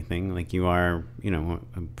exaggerating or anything. Like, you are,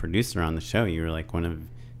 a producer on the show. You're like one of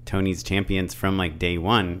Tony's champions from like day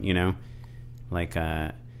one. Like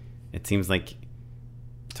it seems like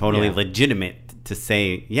totally legitimate to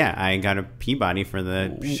say, yeah, I got a Peabody for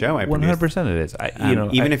the show I produced. 100% it is.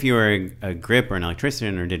 Even if you were a grip or an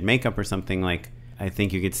electrician or did makeup or something, like, I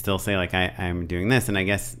think you could still say, like, I'm doing this. And I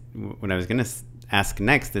guess what I was going to ask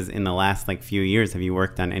next is, in the last, like, few years, have you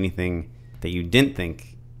worked on anything that you didn't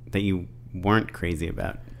think, that you weren't crazy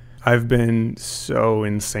about? I've been so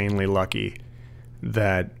insanely lucky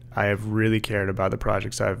that I have really cared about the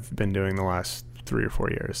projects I've been doing the last 3 or 4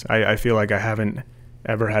 years. I feel like I haven't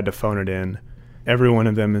ever had to phone it in. Every one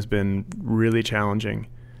of them has been really challenging.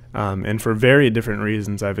 And for very different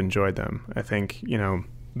reasons, I've enjoyed them. I think,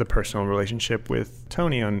 the personal relationship with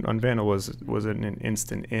Tony on Vandal was an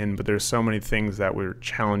instant in, but there's so many things that were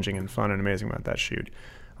challenging and fun and amazing about that shoot.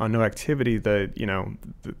 On No Activity,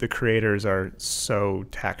 the creators are so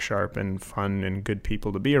tack sharp and fun and good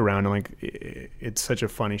people to be around. And like, it's such a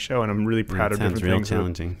funny show, and I'm really proud of different things. Sounds real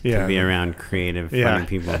challenging to be around creative, funny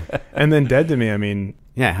people. And then Dead to Me, I mean.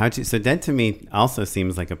 Yeah, so Dead to Me also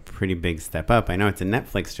seems like a pretty big step up. I know it's a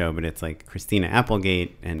Netflix show, but it's like Christina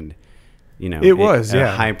Applegate and, it was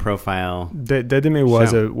a high profile. Dead to Me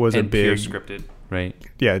was a big pure scripted. Right.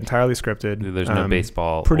 Yeah, entirely scripted. There's no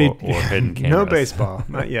baseball or hidden cameras. No baseball,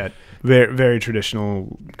 not yet. Very, very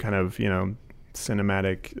traditional kind of,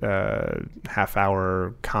 cinematic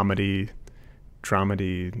half-hour comedy,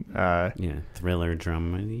 dramedy. Thriller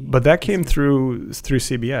dramedy. But that came through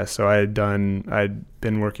CBS. So I'd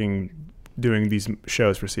been doing these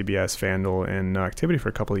shows for CBS, Vandal, and No Activity for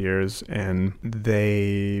a couple of years, and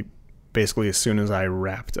they basically, as soon as I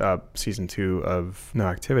wrapped up season 2 of No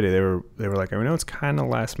Activity, they were like, I know it's kind of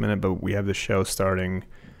last minute, but we have the show starting.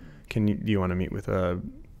 Do you want to meet with a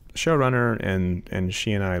showrunner? And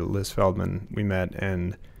she and I, Liz Feldman, we met,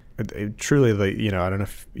 and it truly, I don't know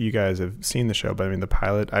if you guys have seen the show, but I mean,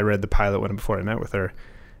 I read the pilot before I met with her,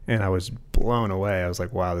 and I was blown away. I was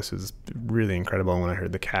like, wow, this is really incredible. And when I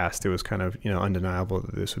heard the cast, it was kind of, undeniable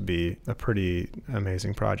that this would be a pretty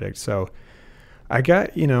amazing project. So I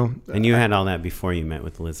got, and you had all that before you met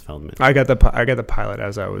with Liz Feldman. I got the pilot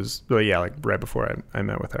as I was, like right before I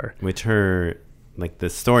met with her. Which the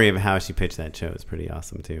story of how she pitched that show is pretty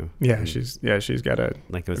awesome too. Yeah, she's got a,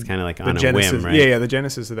 like, it was kind of like on genesis, a whim, right? Yeah, the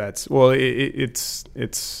genesis of that's, well, it's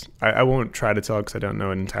I won't try to tell because I don't know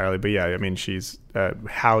it entirely, but yeah, I mean, she's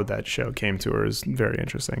how that show came to her is very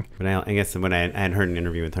interesting. But I guess when I had heard an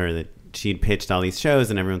interview with her that she'd pitched all these shows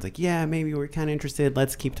and everyone's like, yeah, maybe we're kind of interested,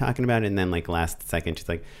 let's keep talking about it. And then like last second she's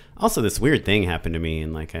like, also this weird thing happened to me,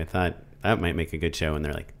 and like I thought that might make a good show, and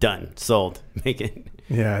they're like, done, sold, make it.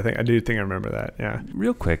 Yeah, I do think I remember that. Yeah.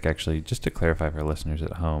 Real quick, actually, just to clarify for listeners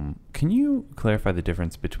at home, can you clarify the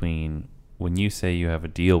difference between when you say you have a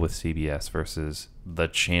deal with CBS versus the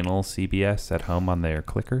channel CBS at home on their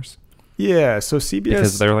clickers? Yeah, so CBS...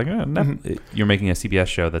 Because they're like, you're making a CBS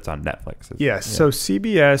show that's on Netflix. Yes, so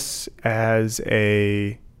CBS as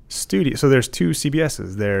a studio... So there's 2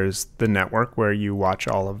 CBSs. There's the network where you watch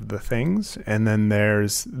all of the things, and then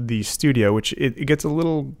there's the studio, which it gets a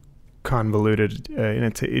little convoluted,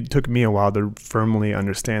 and it took me a while to firmly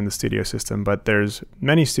understand the studio system, but there's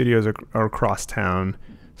many studios across town,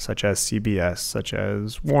 such as CBS, such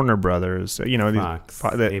as Warner Brothers, Fox,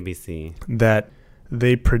 ABC, that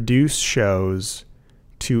they produce shows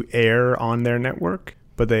to air on their network,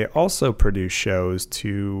 but they also produce shows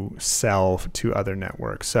to sell to other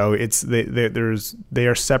networks. So they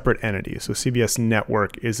are separate entities. So CBS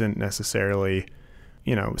Network isn't necessarily,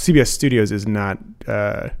 CBS Studios is not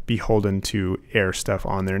beholden to air stuff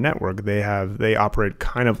on their network. They operate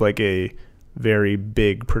kind of like a very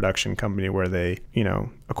big production company where they,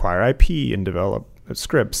 acquire IP and develop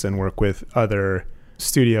scripts and work with other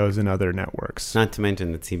studios and other networks. Not to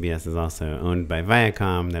mention that CBS is also owned by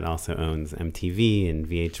Viacom, that also owns MTV and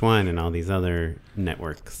VH1 and all these other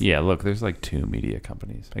networks. Yeah, look, there's like 2 media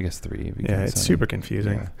companies. I guess 3. If you Yeah, count it's Sony. super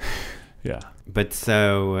confusing. Yeah. But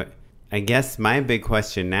so I guess my big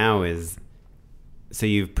question now is, so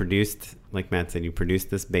you've produced, like Matt said, you produced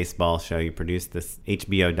this baseball show, you produced this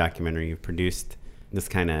HBO documentary, you've produced this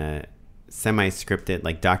kind of semi-scripted,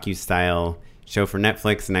 like docu-style show for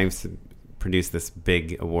Netflix, and I've produced this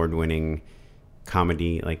big award-winning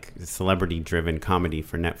comedy, like celebrity-driven comedy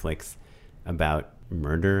for Netflix about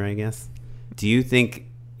murder, I guess. Do you think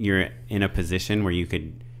you're in a position where you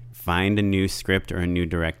could find a new script or a new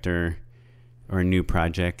director or a new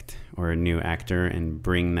project or a new actor and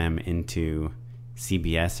bring them into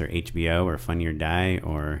CBS or HBO or Funny or Die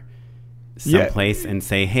or someplace and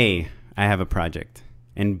say, hey, I have a project,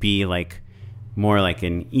 and be like more like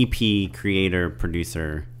an EP creator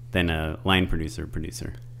producer than a line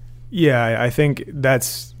producer? Yeah, I think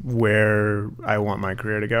that's where I want my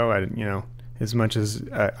career to go. As much as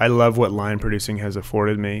I love what line producing has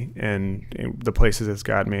afforded me and the places it's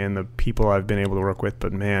got me and the people I've been able to work with,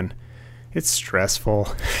 but man, it's stressful.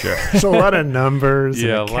 Sure. There's a lot of numbers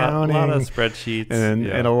and a accounting. lot of spreadsheets. And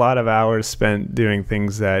a lot of hours spent doing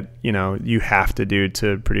things that, you have to do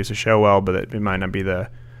to produce a show well, but it might not be the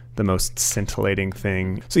most scintillating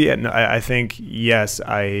thing. So yeah, no, I think, yes,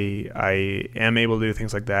 I am able to do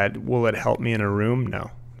things like that. Will it help me in a room?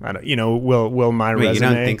 No. I don't, will my resume... You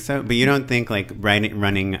don't think so? But you don't think like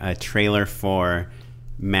running a trailer for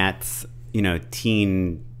Matt's,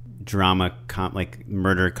 teen drama, like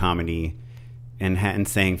murder comedy and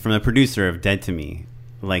saying from the producer of Dead to Me,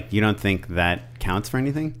 like, you don't think that counts for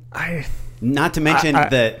anything? Not to mention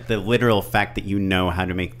the literal fact that you know how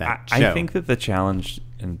to make that show. I think that the challenge,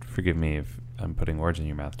 and forgive me if I'm putting words in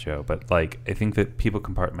your mouth, Joe, but like, I think that people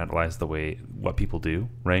compartmentalize what people do,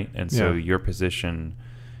 right? And so your position,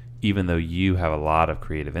 even though you have a lot of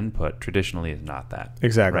creative input, traditionally is not that.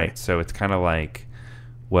 Exactly. Right? So it's kind of like,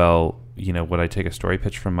 well, would I take a story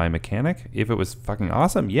pitch from my mechanic? If it was fucking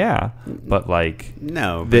awesome, yeah. But like,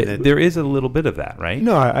 no, but there is a little bit of that, right?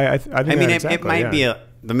 No, I think it might be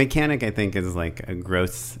the mechanic, I think, is like a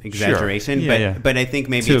gross exaggeration, sure. but I think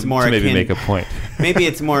maybe it's more akin, maybe make a point. Maybe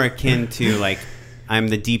it's more akin to like, I'm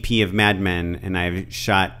the DP of Mad Men and I've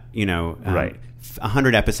shot,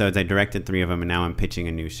 100 episodes. I directed 3 of them, and now I'm pitching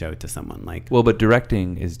a new show to someone. Like, well, but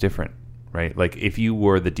directing is different, right? Like, if you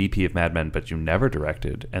were the DP of Mad Men, but you never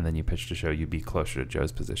directed, and then you pitched a show, you'd be closer to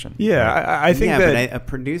Joe's position. Yeah, right? I think that... but a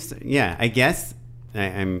producer... Yeah, I guess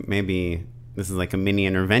I'm maybe... This is like a mini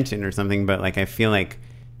intervention or something, but like, I feel like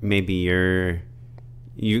maybe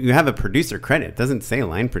you have a producer credit. It doesn't say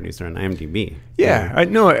line producer on IMDb. Yeah,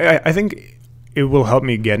 I think it will help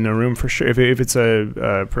me get in a room for sure. If it's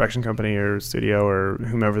a production company or studio or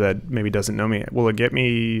whomever that maybe doesn't know me, will it get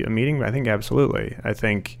me a meeting? I think absolutely. I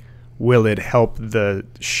think, will it help the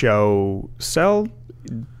show sell?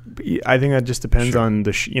 I think that just depends on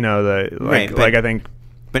the I think.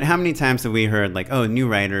 But how many times have we heard like, oh, new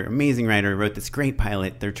writer, amazing writer, wrote this great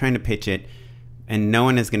pilot. They're trying to pitch it, and no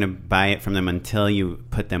one is going to buy it from them until you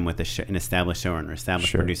put them with an established showrunner,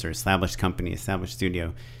 established producer, established company, established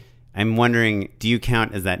studio. I'm wondering, do you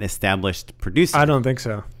count as that established producer? I don't think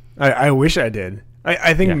so. I wish I did.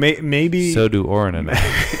 I think maybe... So do Oren and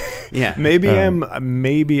I. Yeah. Maybe I'm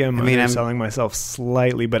underselling myself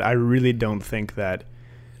slightly, but I really don't think that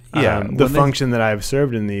the function that I've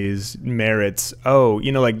served in these merits,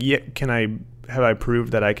 have I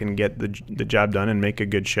proved that I can get the job done and make a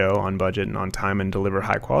good show on budget and on time and deliver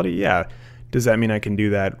high quality? Yeah. Does that mean I can do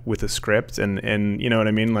that with a script? And you know what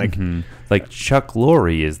I mean? Like, like Chuck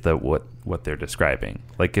Lorre is what they're describing.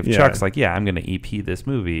 Like, if Chuck's like, I'm going to EP this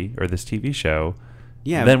movie or this TV show,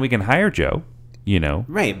 then we can hire Joe.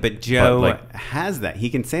 Right, but Joe has that. He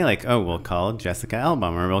can say like, oh, we'll call Jessica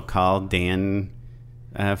Elbaum, or we'll call Dan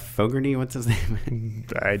Fogarty. What's his name?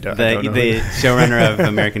 I don't know. The showrunner of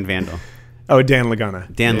American Vandal. Oh, Dan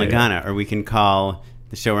Lagana. Lagana, or we can call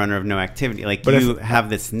the showrunner of No Activity. Like, but you have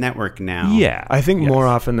this network now. Yeah, I think more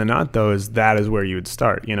often than not, though, is where you would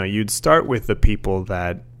start. You'd start with the people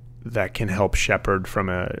that can help shepherd from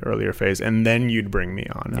an earlier phase, and then you'd bring me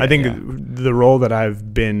on. I think the role that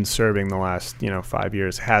I've been serving the last 5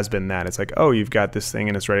 years has been that. It's like, oh, you've got this thing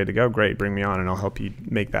and it's ready to go. Great, bring me on, and I'll help you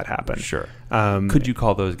make that happen. Sure. Could you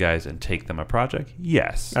call those guys and take them a project?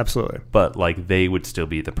 Yes, absolutely. But like, they would still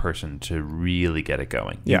be the person to really get it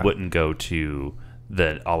going. You wouldn't go to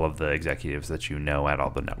all of the executives that at all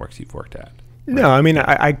the networks you've worked at. Right? No, I mean,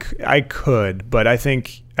 I could, but I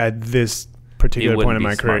think at this particular wouldn't point in be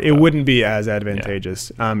my smart, career, it though. wouldn't be as advantageous.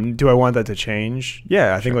 Do I want that to change?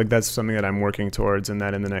 Yeah, I think Sure. like that's something that I'm working towards, and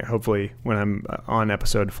that in the next, hopefully when I'm on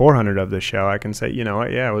episode 400 of this show, I can say, you know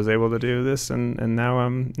what, yeah, I was able to do this, and now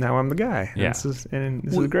I'm the guy. Yeah. And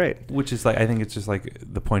this is great. Which is like, I think it's just like,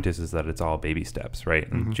 the point is that it's all baby steps, right?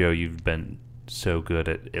 And Joe, you've been so good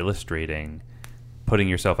at illustrating, putting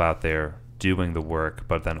yourself out there, doing the work,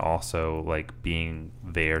 but then also like being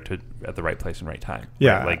there at the right place and right time.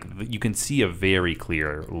 Yeah. Right? Like you can see a very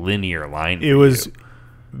clear linear line. It was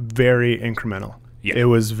very incremental. Yeah. It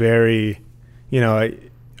was very,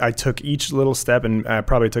 I took each little step, and I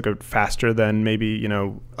probably took it faster than maybe,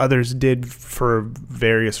 others did for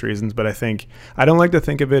various reasons. But I don't like to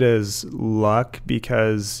think of it as luck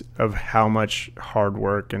because of how much hard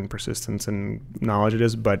work and persistence and knowledge it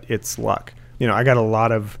is, but it's luck. I got a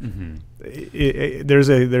lot of,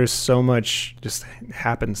 there's so much just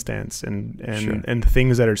happenstance and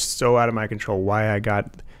things that are so out of my control, why I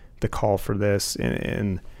got the call for this.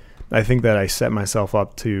 And I think that I set myself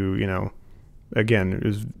up to, again, it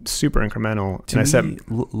was super incremental. To me,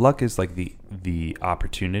 luck is like the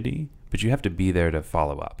opportunity, but you have to be there to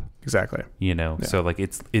follow up. Exactly. So like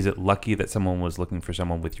is it lucky that someone was looking for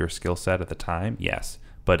someone with your skill set at the time? Yes.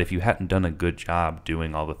 But if you hadn't done a good job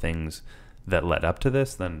doing all the things that led up to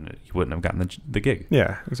this, then you wouldn't have gotten the gig.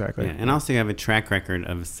 Yeah, exactly. Yeah, and also you have a track record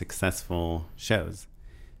of successful shows.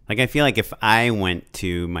 Like I feel like if I went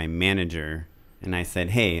to my manager and I said,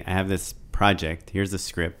 hey, I have this project, here's a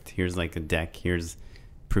script, here's like a deck, here's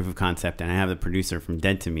proof of concept, and I have the producer from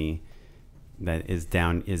Dead to Me that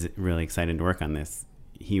is really excited to work on this,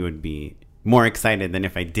 he would be more excited than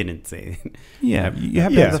if I didn't say it. Yeah, you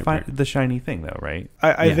have to have the shiny thing though, right?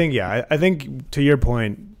 I think to your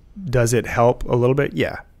point, does it help a little bit?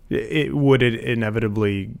 Yeah. Would it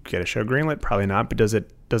inevitably get a show greenlit? Probably not. But does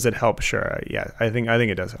it help? Sure. Yeah. I think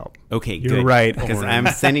it does help. Okay, You're good. right. Because I'm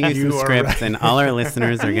sending you some scripts, and all our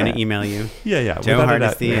listeners are going to email you. Yeah. Joe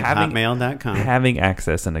Hardesty at hotmail.com. Having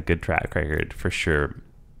access and a good track record for sure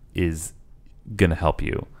is going to help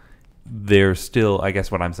you. There's still, I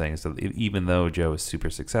guess what I'm saying is that even though Joe is super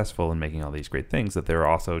successful in making all these great things, that there are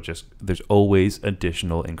also there's always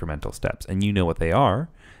additional incremental steps, and you know what they are.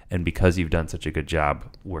 And because you've done such a good job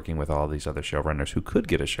working with all these other showrunners who could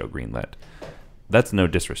get a show greenlit, that's no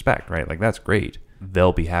disrespect, right? Like, that's great.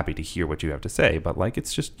 They'll be happy to hear what you have to say. But, like,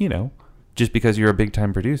 it's just, just because you're a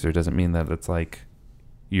big-time producer doesn't mean that it's, like,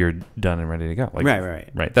 you're done and ready to go. Like,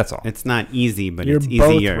 right. That's all. It's not easy, but you're it's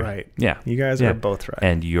both easier. Right. Yeah. You guys are both right.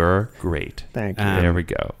 And you're great. Thank you. There we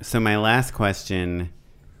go. So my last question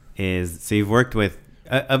is, so you've worked with,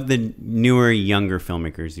 of the newer, younger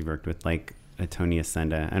filmmakers you've worked with, like, Tony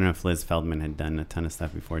Ascenda. I don't know if Liz Feldman had done a ton of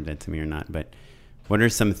stuff before Dead to Me or not, but what are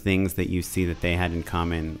some things that you see that they had in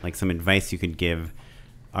common, like some advice you could give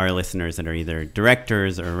our listeners that are either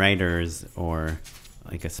directors or writers or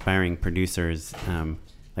like aspiring producers?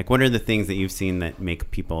 Like, what are the things that you've seen that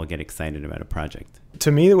make people get excited about a project?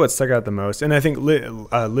 To me, what stuck out the most, and I think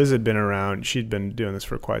Liz had been around, she'd been doing this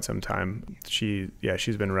for quite some time. She's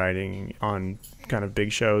been writing on kind of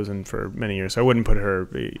big shows and for many years. So I wouldn't put her,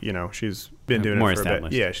 she's been doing it for a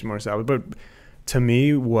bit. Yeah, she's more established. But to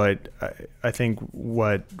me, what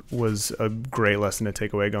was a great lesson to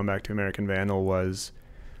take away going back to American Vandal was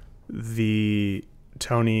the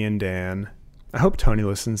Tony and Dan. I hope Tony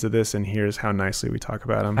listens to this and hears how nicely we talk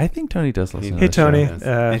about him. I think Tony does listen to Hey, the Tony.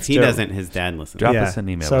 show. If he doesn't, his dad listens. Drop us an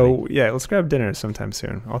email. So, let's grab dinner sometime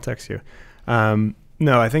soon. I'll text you.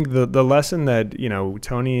 No, I think the lesson that,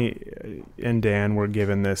 Tony and Dan were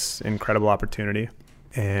given this incredible opportunity,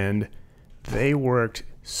 and they worked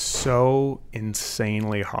so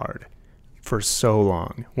insanely hard for so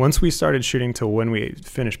long. Once we started shooting till when we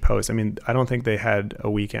finished post, I don't think they had a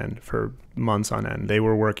weekend for months on end. They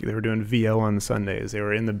were doing VO on Sundays. They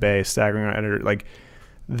were in the Bay staggering our editor. Like,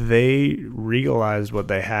 they realized what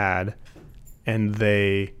they had and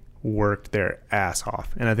they worked their ass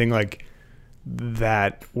off. And I think like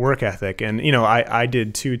that work ethic, and I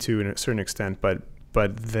did too to a certain extent, but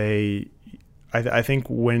I think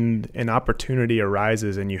when an opportunity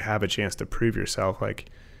arises and you have a chance to prove yourself, like,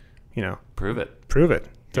 prove it.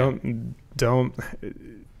 Don't.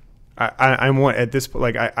 I'm one at this point.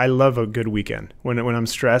 Like, I love a good weekend when I'm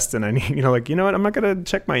stressed and I need, what, I'm not gonna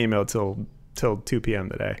check my email till 2 p.m.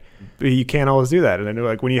 today. But you can't always do that. And I know,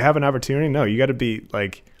 like, when you have an opportunity, no, you got to be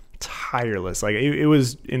like tireless. Like, it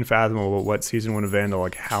was unfathomable what season 1 of Vandal,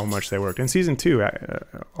 like how much they worked. And season 2,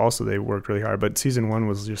 also they worked really hard. But season 1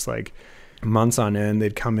 was just like months on end.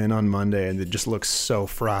 They'd come in on Monday and they'd just look so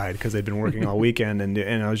fried because they'd been working all weekend. And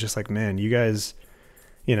I was just like, man, you guys,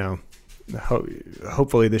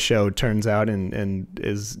 hopefully the show turns out and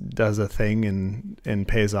does a thing and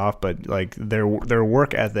pays off. But like their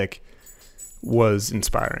work ethic was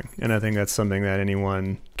inspiring, and I think that's something that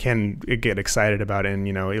anyone can get excited about, and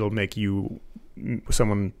it'll make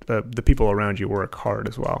the people around you work hard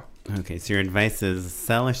as well. Okay, so your advice is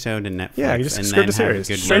sell a show to Netflix. Yeah, you just and script then a have series.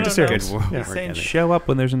 good Straight to work- series. good work Yeah. ethic. Saying show up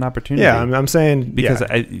when there's an opportunity. Yeah, I'm saying because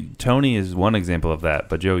yeah. Tony is one example of that,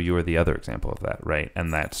 but Joe, you are the other example of that, right?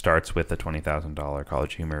 And that starts with the $20,000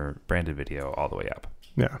 College Humor branded video all the way up.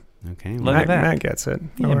 Yeah. Okay. Look Matt, at that. Matt gets it.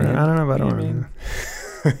 Yeah, I man. don't know about Yeah, Oren.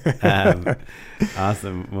 man.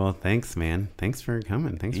 Awesome. Well, thanks, man. Thanks for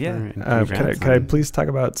coming. Thanks Yeah. for Can I please talk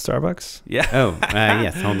about Starbucks? Yeah. Oh,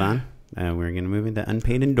 yes. Hold on. We're going to move into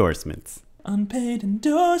unpaid endorsements. Unpaid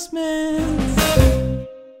endorsements.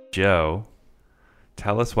 Joe,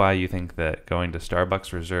 tell us why you think that going to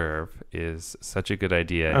Starbucks Reserve is such a good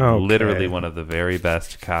idea. And Okay. literally one of the very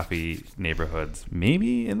best coffee neighborhoods,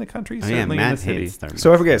 maybe in the country, Oh, yeah. certainly in the Matt city. hates Starbucks.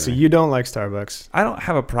 So I forget. So you don't like Starbucks? I don't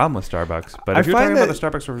have a problem with Starbucks, but I if you're find talking about that-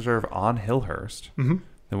 the Starbucks Reserve on Hillhurst, Mm-hmm.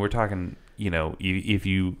 then we're talking, if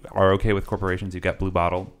you are okay with corporations, you've got Blue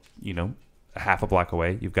Bottle, half a block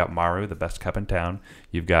away. You've got Maru, the best cup in town.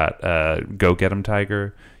 You've got Go Get 'em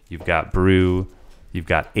Tiger. You've got Brew. You've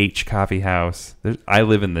got H Coffee House. I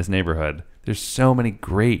live in this neighborhood. There's so many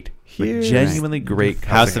great, Huge. genuinely great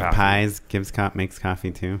House of coffee. Pies makes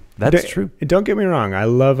coffee too. That's true. Don't get me wrong. I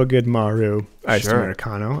love a good Maru iced Sure.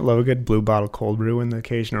 Americano. I love a good Blue Bottle cold brew when the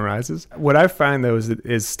occasion arises. What I find, though, is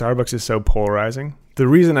Starbucks is so polarizing. The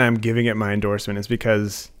reason I'm giving it my endorsement is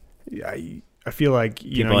because I feel like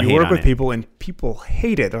you People you hate work on with it. people and people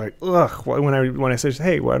hate it. They're like, ugh. When I say,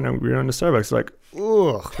 hey, why don't we run to Starbucks? They're like,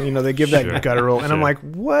 ugh. They give that Sure. guttural, and I'm Sure. like,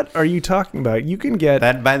 what are you talking about? You can get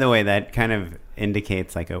That, by the way, that kind of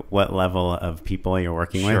indicates like what level of people you're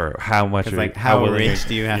working with. Sure. How much? Because are like how willing- rich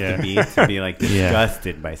do you have Yeah. to be like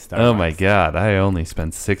disgusted by Starbucks? Oh my God! I only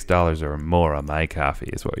spend $6 or more on my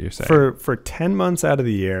coffee. Is what you're saying? for 10 months out of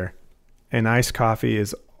the year, an iced coffee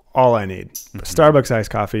is all I need. Mm-hmm. Starbucks iced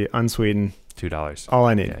coffee, unsweetened, $2. all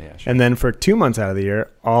I need. Yeah, sure. And then for 2 months out of the year,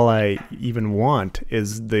 all I even want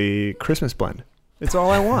is the Christmas blend. It's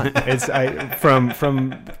all I want. It's from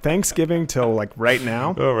Thanksgiving till like right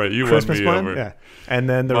now. All right, you Christmas blend, yeah. And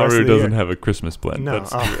then the rest of the doesn't year. have a Christmas blend. No,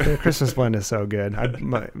 the Christmas blend is so good.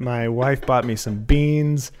 My wife bought me some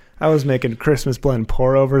beans. I was making Christmas blend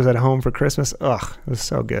pour-overs at home for Christmas. Ugh, it was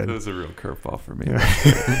so good. That was a real curveball for me. Yeah.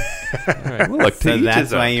 All right, well, look, to So each that's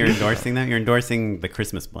his why own. you're endorsing that. You're endorsing the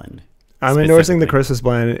Christmas blend. I'm endorsing the specifically. Christmas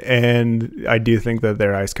blend, and I do think that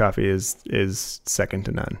their iced coffee is second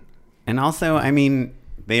to none. And also, I mean,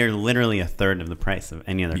 they are literally a third of the price of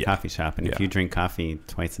any other Yeah. coffee shop. And if Yeah. you drink coffee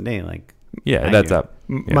twice a day, like Yeah, I that's do. up.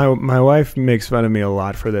 Yeah. My wife makes fun of me a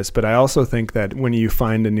lot for this, but I also think that when you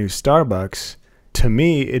find a new Starbucks, to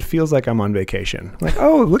me, it feels like I'm on vacation. Like,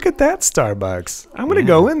 oh, look at that Starbucks. I'm going to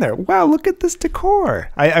go in there. Wow, look at this decor.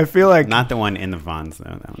 I feel like... not the one in the Vons, though.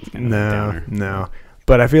 That one's kind of a downer. No.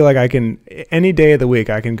 But I feel like I can, any day of the week,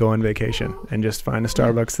 I can go on vacation and just find a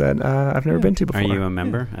Starbucks that I've never been to before. Are you a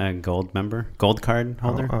member? A gold member? Gold card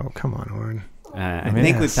holder? Oh, come on, Oren. I mean,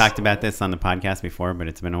 think we've yes. talked about this on the podcast before, but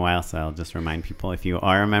it's been a while, so I'll just remind people. If you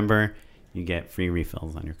are a member, you get free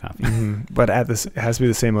refills on your coffee. But it has to be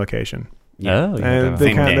the same location. Oh, yeah, And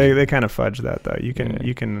Same day. they kind of fudge that, though. You can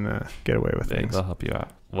get away with things. they'll help you out.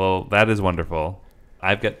 Well, that is wonderful.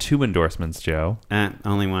 I've got 2 endorsements, Joe.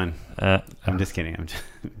 Only one. I'm I'm just kidding. I'm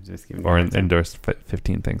just giving you or a hard time. endorsed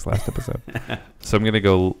 15 things last episode. So I'm going to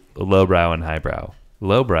go lowbrow and highbrow.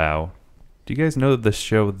 Lowbrow. Do you guys know the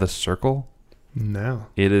show The Circle? No.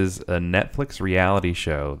 It is a Netflix reality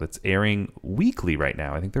show that's airing weekly right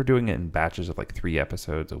now. I think they're doing it in batches of like 3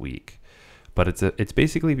 episodes a week. But it's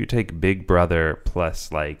basically if you take Big Brother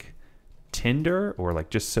plus like Tinder or like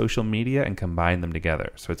just social media and combine them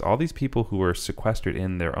together. So it's all these people who are sequestered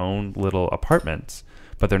in their own little apartments,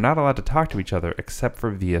 but they're not allowed to talk to each other except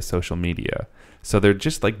for via social media. So they're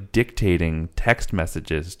just like dictating text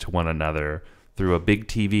messages to one another through a big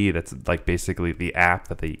TV that's like basically the app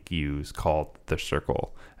that they use called The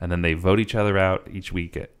Circle. And then they vote each other out each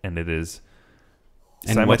week, and it is...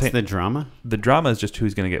 And what's the drama? The drama is just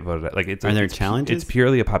who's going to get voted out. Like, Are there challenges? It's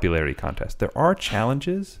purely a popularity contest. There are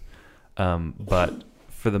challenges, but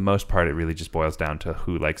for the most part, it really just boils down to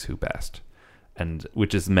who likes who best, and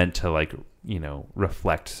which is meant to like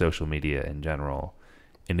reflect social media in general.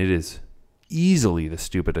 And it is easily the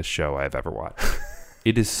stupidest show I've ever watched.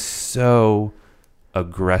 It is so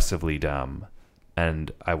aggressively dumb, and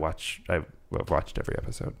I've watched every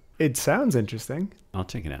episode. It sounds interesting. I'll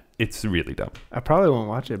check it out. It's really dumb. I probably won't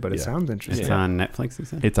watch it, but it Yeah. sounds interesting. It's on Netflix, you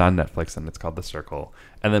said? It's on Netflix and it's called The Circle.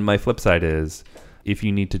 And then my flip side is if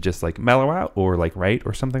you need to just like mellow out or like write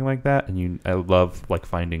or something like that, and I love like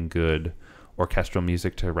finding good orchestral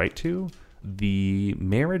music to write to, the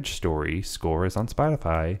Marriage Story score is on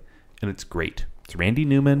Spotify and it's great. It's Randy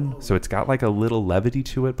Newman, so it's got like a little levity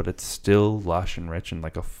to it, but it's still lush and rich and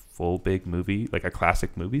like a full big movie, like a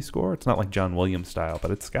classic movie score. It's not like John Williams style,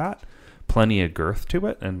 but it's got plenty of girth to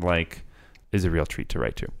it and like is a real treat to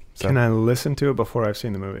write to. So, Can I listen to it before I've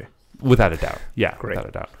seen the movie? without a doubt. Yeah, Great. without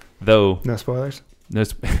a doubt. Though No spoilers?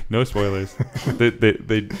 no spoilers. That'd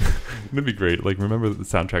be great. Like, remember the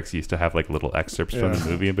soundtracks used to have like little excerpts from the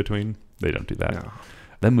movie in between? They don't do that. No.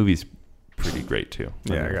 That movie's pretty great too.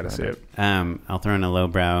 Yeah, I got to see it. I'll throw in a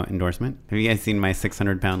lowbrow endorsement. Have you guys seen My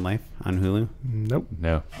 600-Pound Life on Hulu? Nope.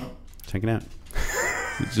 No, Check it out.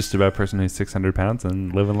 it's just about a person who's 600 pounds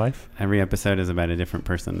and living life. Every episode is about a different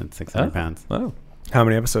person that's 600 pounds. Oh, How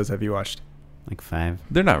many episodes have you watched? Like 5.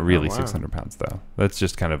 they're not really wow. 600 pounds though. That's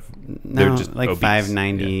just kind of they're No, just like obese.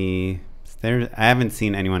 590. I haven't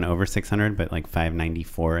seen anyone over 600, but like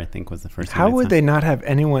 594, I think, was the first How one I would saw. they not have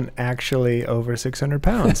anyone actually over 600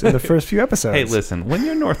 pounds in the first few episodes? Hey, listen, when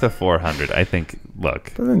you're north of 400, I think,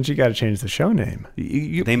 look, But then you got to change the show name.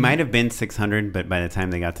 They might have been 600, but by the time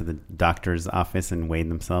they got to the doctor's office and weighed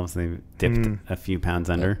themselves, they dipped a few pounds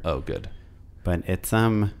under. Oh, good. But it's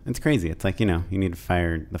crazy. It's like, you need the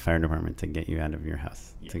fire department to get you out of your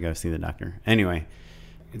house to go see the doctor. Anyway,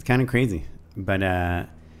 it's kind of crazy. But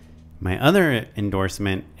my other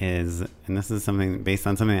endorsement is, and this is something based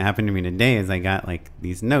on something that happened to me today, is I got like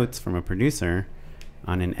these notes from a producer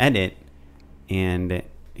on an edit, and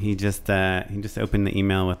he just opened the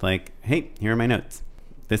email with like, hey, here are my notes.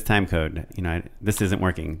 This time code, this isn't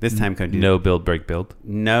working. This time code. No build, break, build.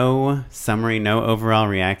 No summary, no overall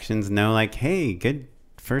reactions, no like, hey, good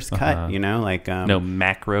first cut, like No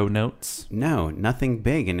macro notes. no, nothing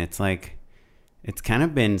big. And it's like, it's kind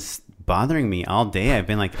of been bothering me all day. I've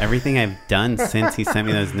been like, everything I've done since he sent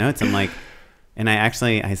me those notes, I'm like, and I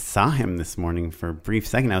saw him this morning for a brief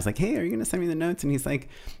second. I was like, hey, are you going to send me the notes? And he's like,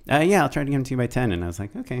 yeah, I'll try to get them to you by 10. And I was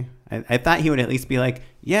like, okay. I thought he would at least be like,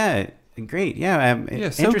 yeah, great. Yeah,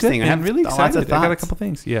 So interesting. good, I have man. Really lots excited. of I got a thoughts. couple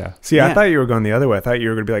things. Yeah. See, Yeah. I thought you were going the other way. I thought you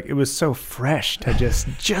were going to be like, it was so fresh to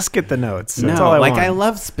just get the notes. That's No, all I like want. I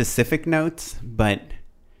love specific notes, but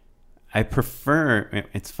I prefer,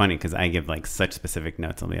 it's funny because I give like such specific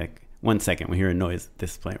notes. I'll be like, 1 second, we hear a noise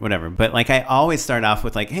display, whatever. But like I always start off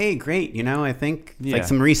with like, hey, great, I think it's like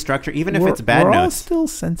some restructure, even if it's bad we're all notes. still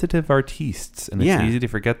sensitive artistes, and it's Yeah. easy to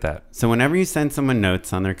forget that. So whenever you send someone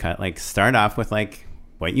notes on their cut, like start off with like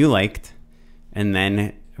what you liked, and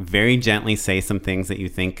then very gently say some things that you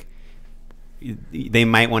think they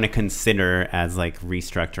might want to consider as like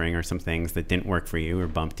restructuring or some things that didn't work for you or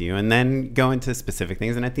bumped you, and then go into specific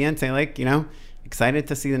things. And at the end say like, excited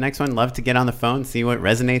to see the next one, love to get on the phone, see what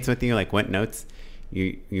resonates with you, like what notes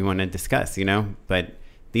you want to discuss, but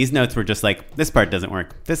these notes were just like, this part doesn't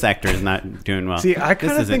work, this actor is not doing well. See, I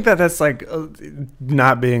kind of think that's like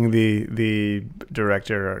not being the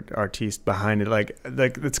director or artiste behind it. Like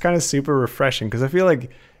it's kind of super refreshing because I feel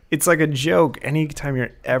like it's like a joke anytime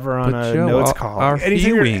you're ever on But a Joe, notes our- call. our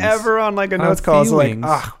Anytime you're feelings- ever on like a our notes call, it's like,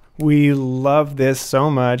 feelings- we love this so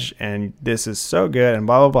much and this is so good and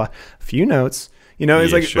blah blah blah. A few notes. It's Yeah,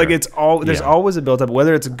 like sure. it's all there's Yeah. always a build up,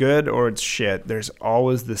 whether it's good or it's shit. There's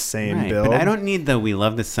always the same Right, build. but I don't need the we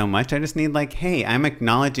love this so much. I just need like, hey, I'm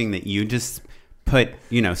acknowledging that you just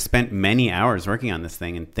spent many hours working on this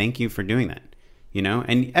thing, and thank you for doing that.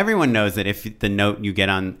 And everyone knows that if the note they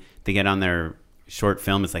get on their short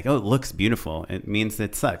film is like, oh, it looks beautiful, it means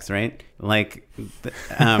it sucks, right? Like,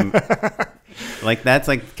 like that's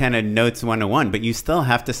like kind of notes 101, but you still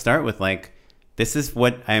have to start with like, this is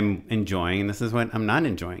what I'm enjoying and this is what I'm not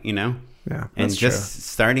enjoying, Yeah, and that's just true.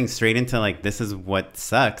 starting straight into like, this is what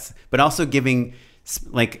sucks, but also giving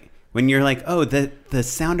like, when you're like, oh, the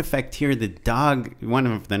sound effect here, the dog, one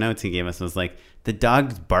of the notes he gave us was like, the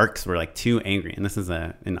dog's barks were like too angry, and this is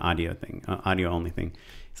an audio thing, audio only thing.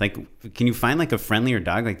 It's like, can you find like a friendlier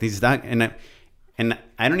dog? Like these dog, and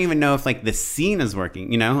I don't even know if like the scene is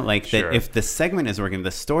working, like Sure. that if the segment is working,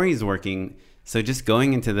 the story is working. So just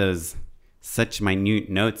going into those such minute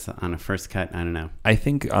notes on a first cut, I don't know. I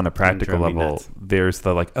think on a practical drove me level, nuts. there's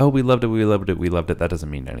the like, oh, we loved it. That doesn't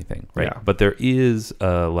mean anything, right? Yeah. But there is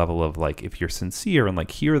a level of like, if you're sincere and like,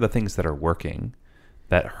 here are the things that are working,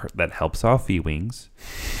 that helps our feelings,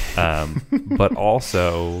 but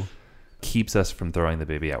also keeps us from throwing the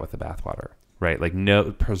baby out with the bathwater, right? Like,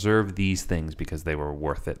 preserve these things because they were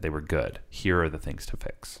worth it. They were good. Here are the things to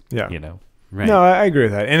fix. Yeah. Right. No, I agree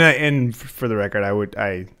with that. And for the record,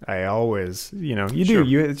 I always, Sure.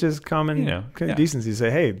 it's just common decency.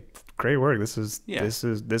 Say, hey, great work.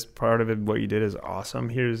 This part of it, what you did is awesome.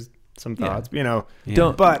 Here's some thoughts. Yeah.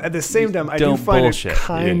 But at the same time, I do find it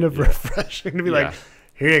kind of refreshing to be like,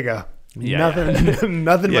 here you go. Nothing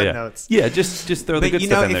but notes. Yeah, just throw the good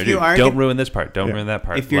stuff in there. Don't ruin this part. Don't ruin that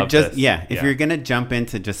part. If you're if you're gonna jump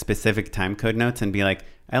into just specific time code notes and be like,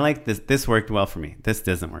 I like this. This worked well for me. This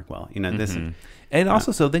doesn't work well. This. And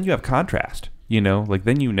also, so then you have contrast. Like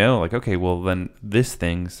then like, okay, well then this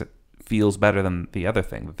thing feels better than the other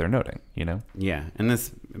thing that they're noting. Yeah, and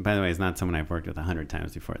this, by the way, is not someone I've worked with 100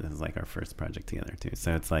 times before. This is like our first project together too.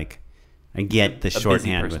 So it's like, I get the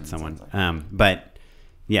shorthand with someone. But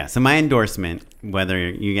yeah, so my endorsement, whether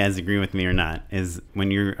you guys agree with me or not, is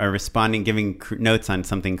when you are responding, giving notes on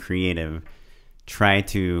something creative, try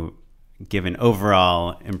to give an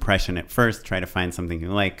overall impression at first, try to find something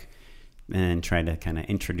you like, and try to kind of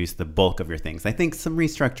introduce the bulk of your things. I think some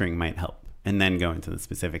restructuring might help, and then go into the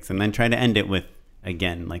specifics, and then try to end it with,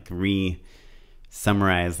 again, like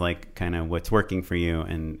summarize like kind of what's working for you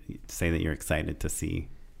and say that you're excited to see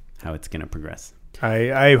how it's going to progress.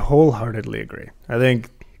 I wholeheartedly agree. I think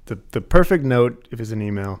the perfect note, if it's an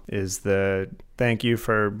email, is the thank you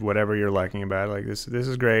for whatever you're liking about it. Like this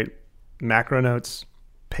is great. Macro notes,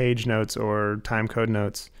 page notes, or time code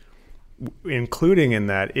notes, including in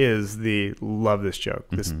that is the love this joke.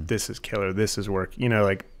 This is killer. This is work.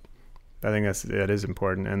 Like I think that is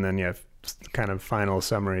important. And then kind of final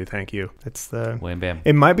summary. Thank you. It's the wham bam.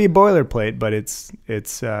 It might be boilerplate, but it's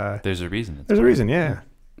there's a reason. There's a reason. Yeah.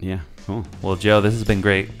 Yeah, cool. Well, Joe, this has been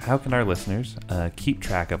great. How can our listeners keep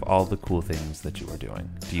track of all the cool things that you are doing?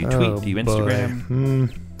 Do you tweet? Do you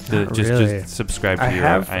Instagram? Just subscribe to your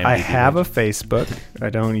IMDb I have page. a Facebook. I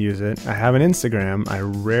don't use it. I have an Instagram. I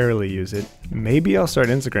rarely use it. Maybe I'll start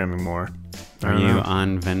Instagramming more. Are you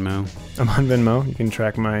on Venmo? I'm on Venmo. You can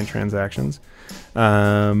track my transactions.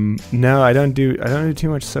 No, I don't do too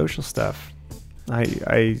much social stuff.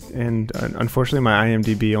 And unfortunately my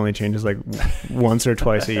IMDb only changes like once or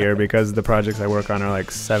twice a year because the projects I work on are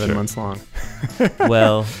like 7 months long.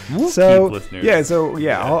 Well, so keep listeners.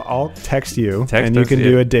 I'll text you and you us, can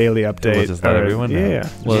do a daily update. We'll just let everyone know. Yeah.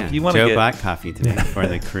 Well, if you want to Joe bought coffee today for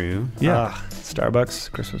the crew.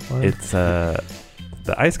 Starbucks Christmas blend. It's the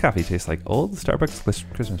iced coffee tastes like old Starbucks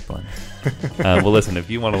Christmas blend. Well, listen, if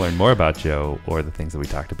you want to learn more about Joe or the things that we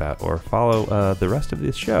talked about, or follow the rest of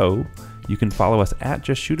this show, you can follow us at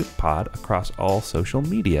Just Shoot It Pod across all social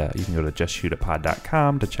media. You can go to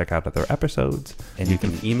justshootitpod.com to check out other episodes. And you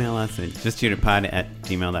can email us at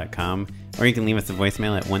justshootitpod@gmail.com, or you can leave us a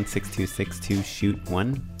voicemail at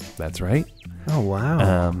 16262-SHOOT1. That's right. Oh,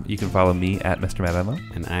 wow. You can follow me at Mr. Matt Enlow.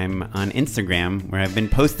 And I'm on Instagram, where I've been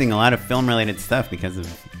posting a lot of film-related stuff because of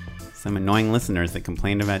some annoying listeners that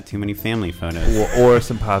complained about too many family photos. Or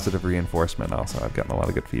some positive reinforcement also. I've gotten a lot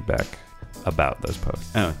of good feedback about those posts.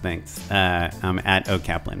 Oh, thanks. I'm at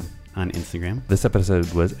OKaplan on Instagram. This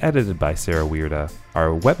episode was edited by Sarah Weirda.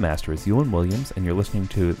 Our webmaster is Ewan Williams, and you're listening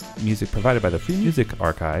to music provided by the Free Music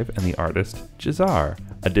Archive and the artist Jazar.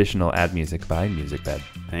 Additional ad music by MusicBed.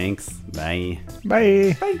 Thanks. Bye.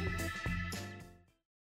 Bye. Bye.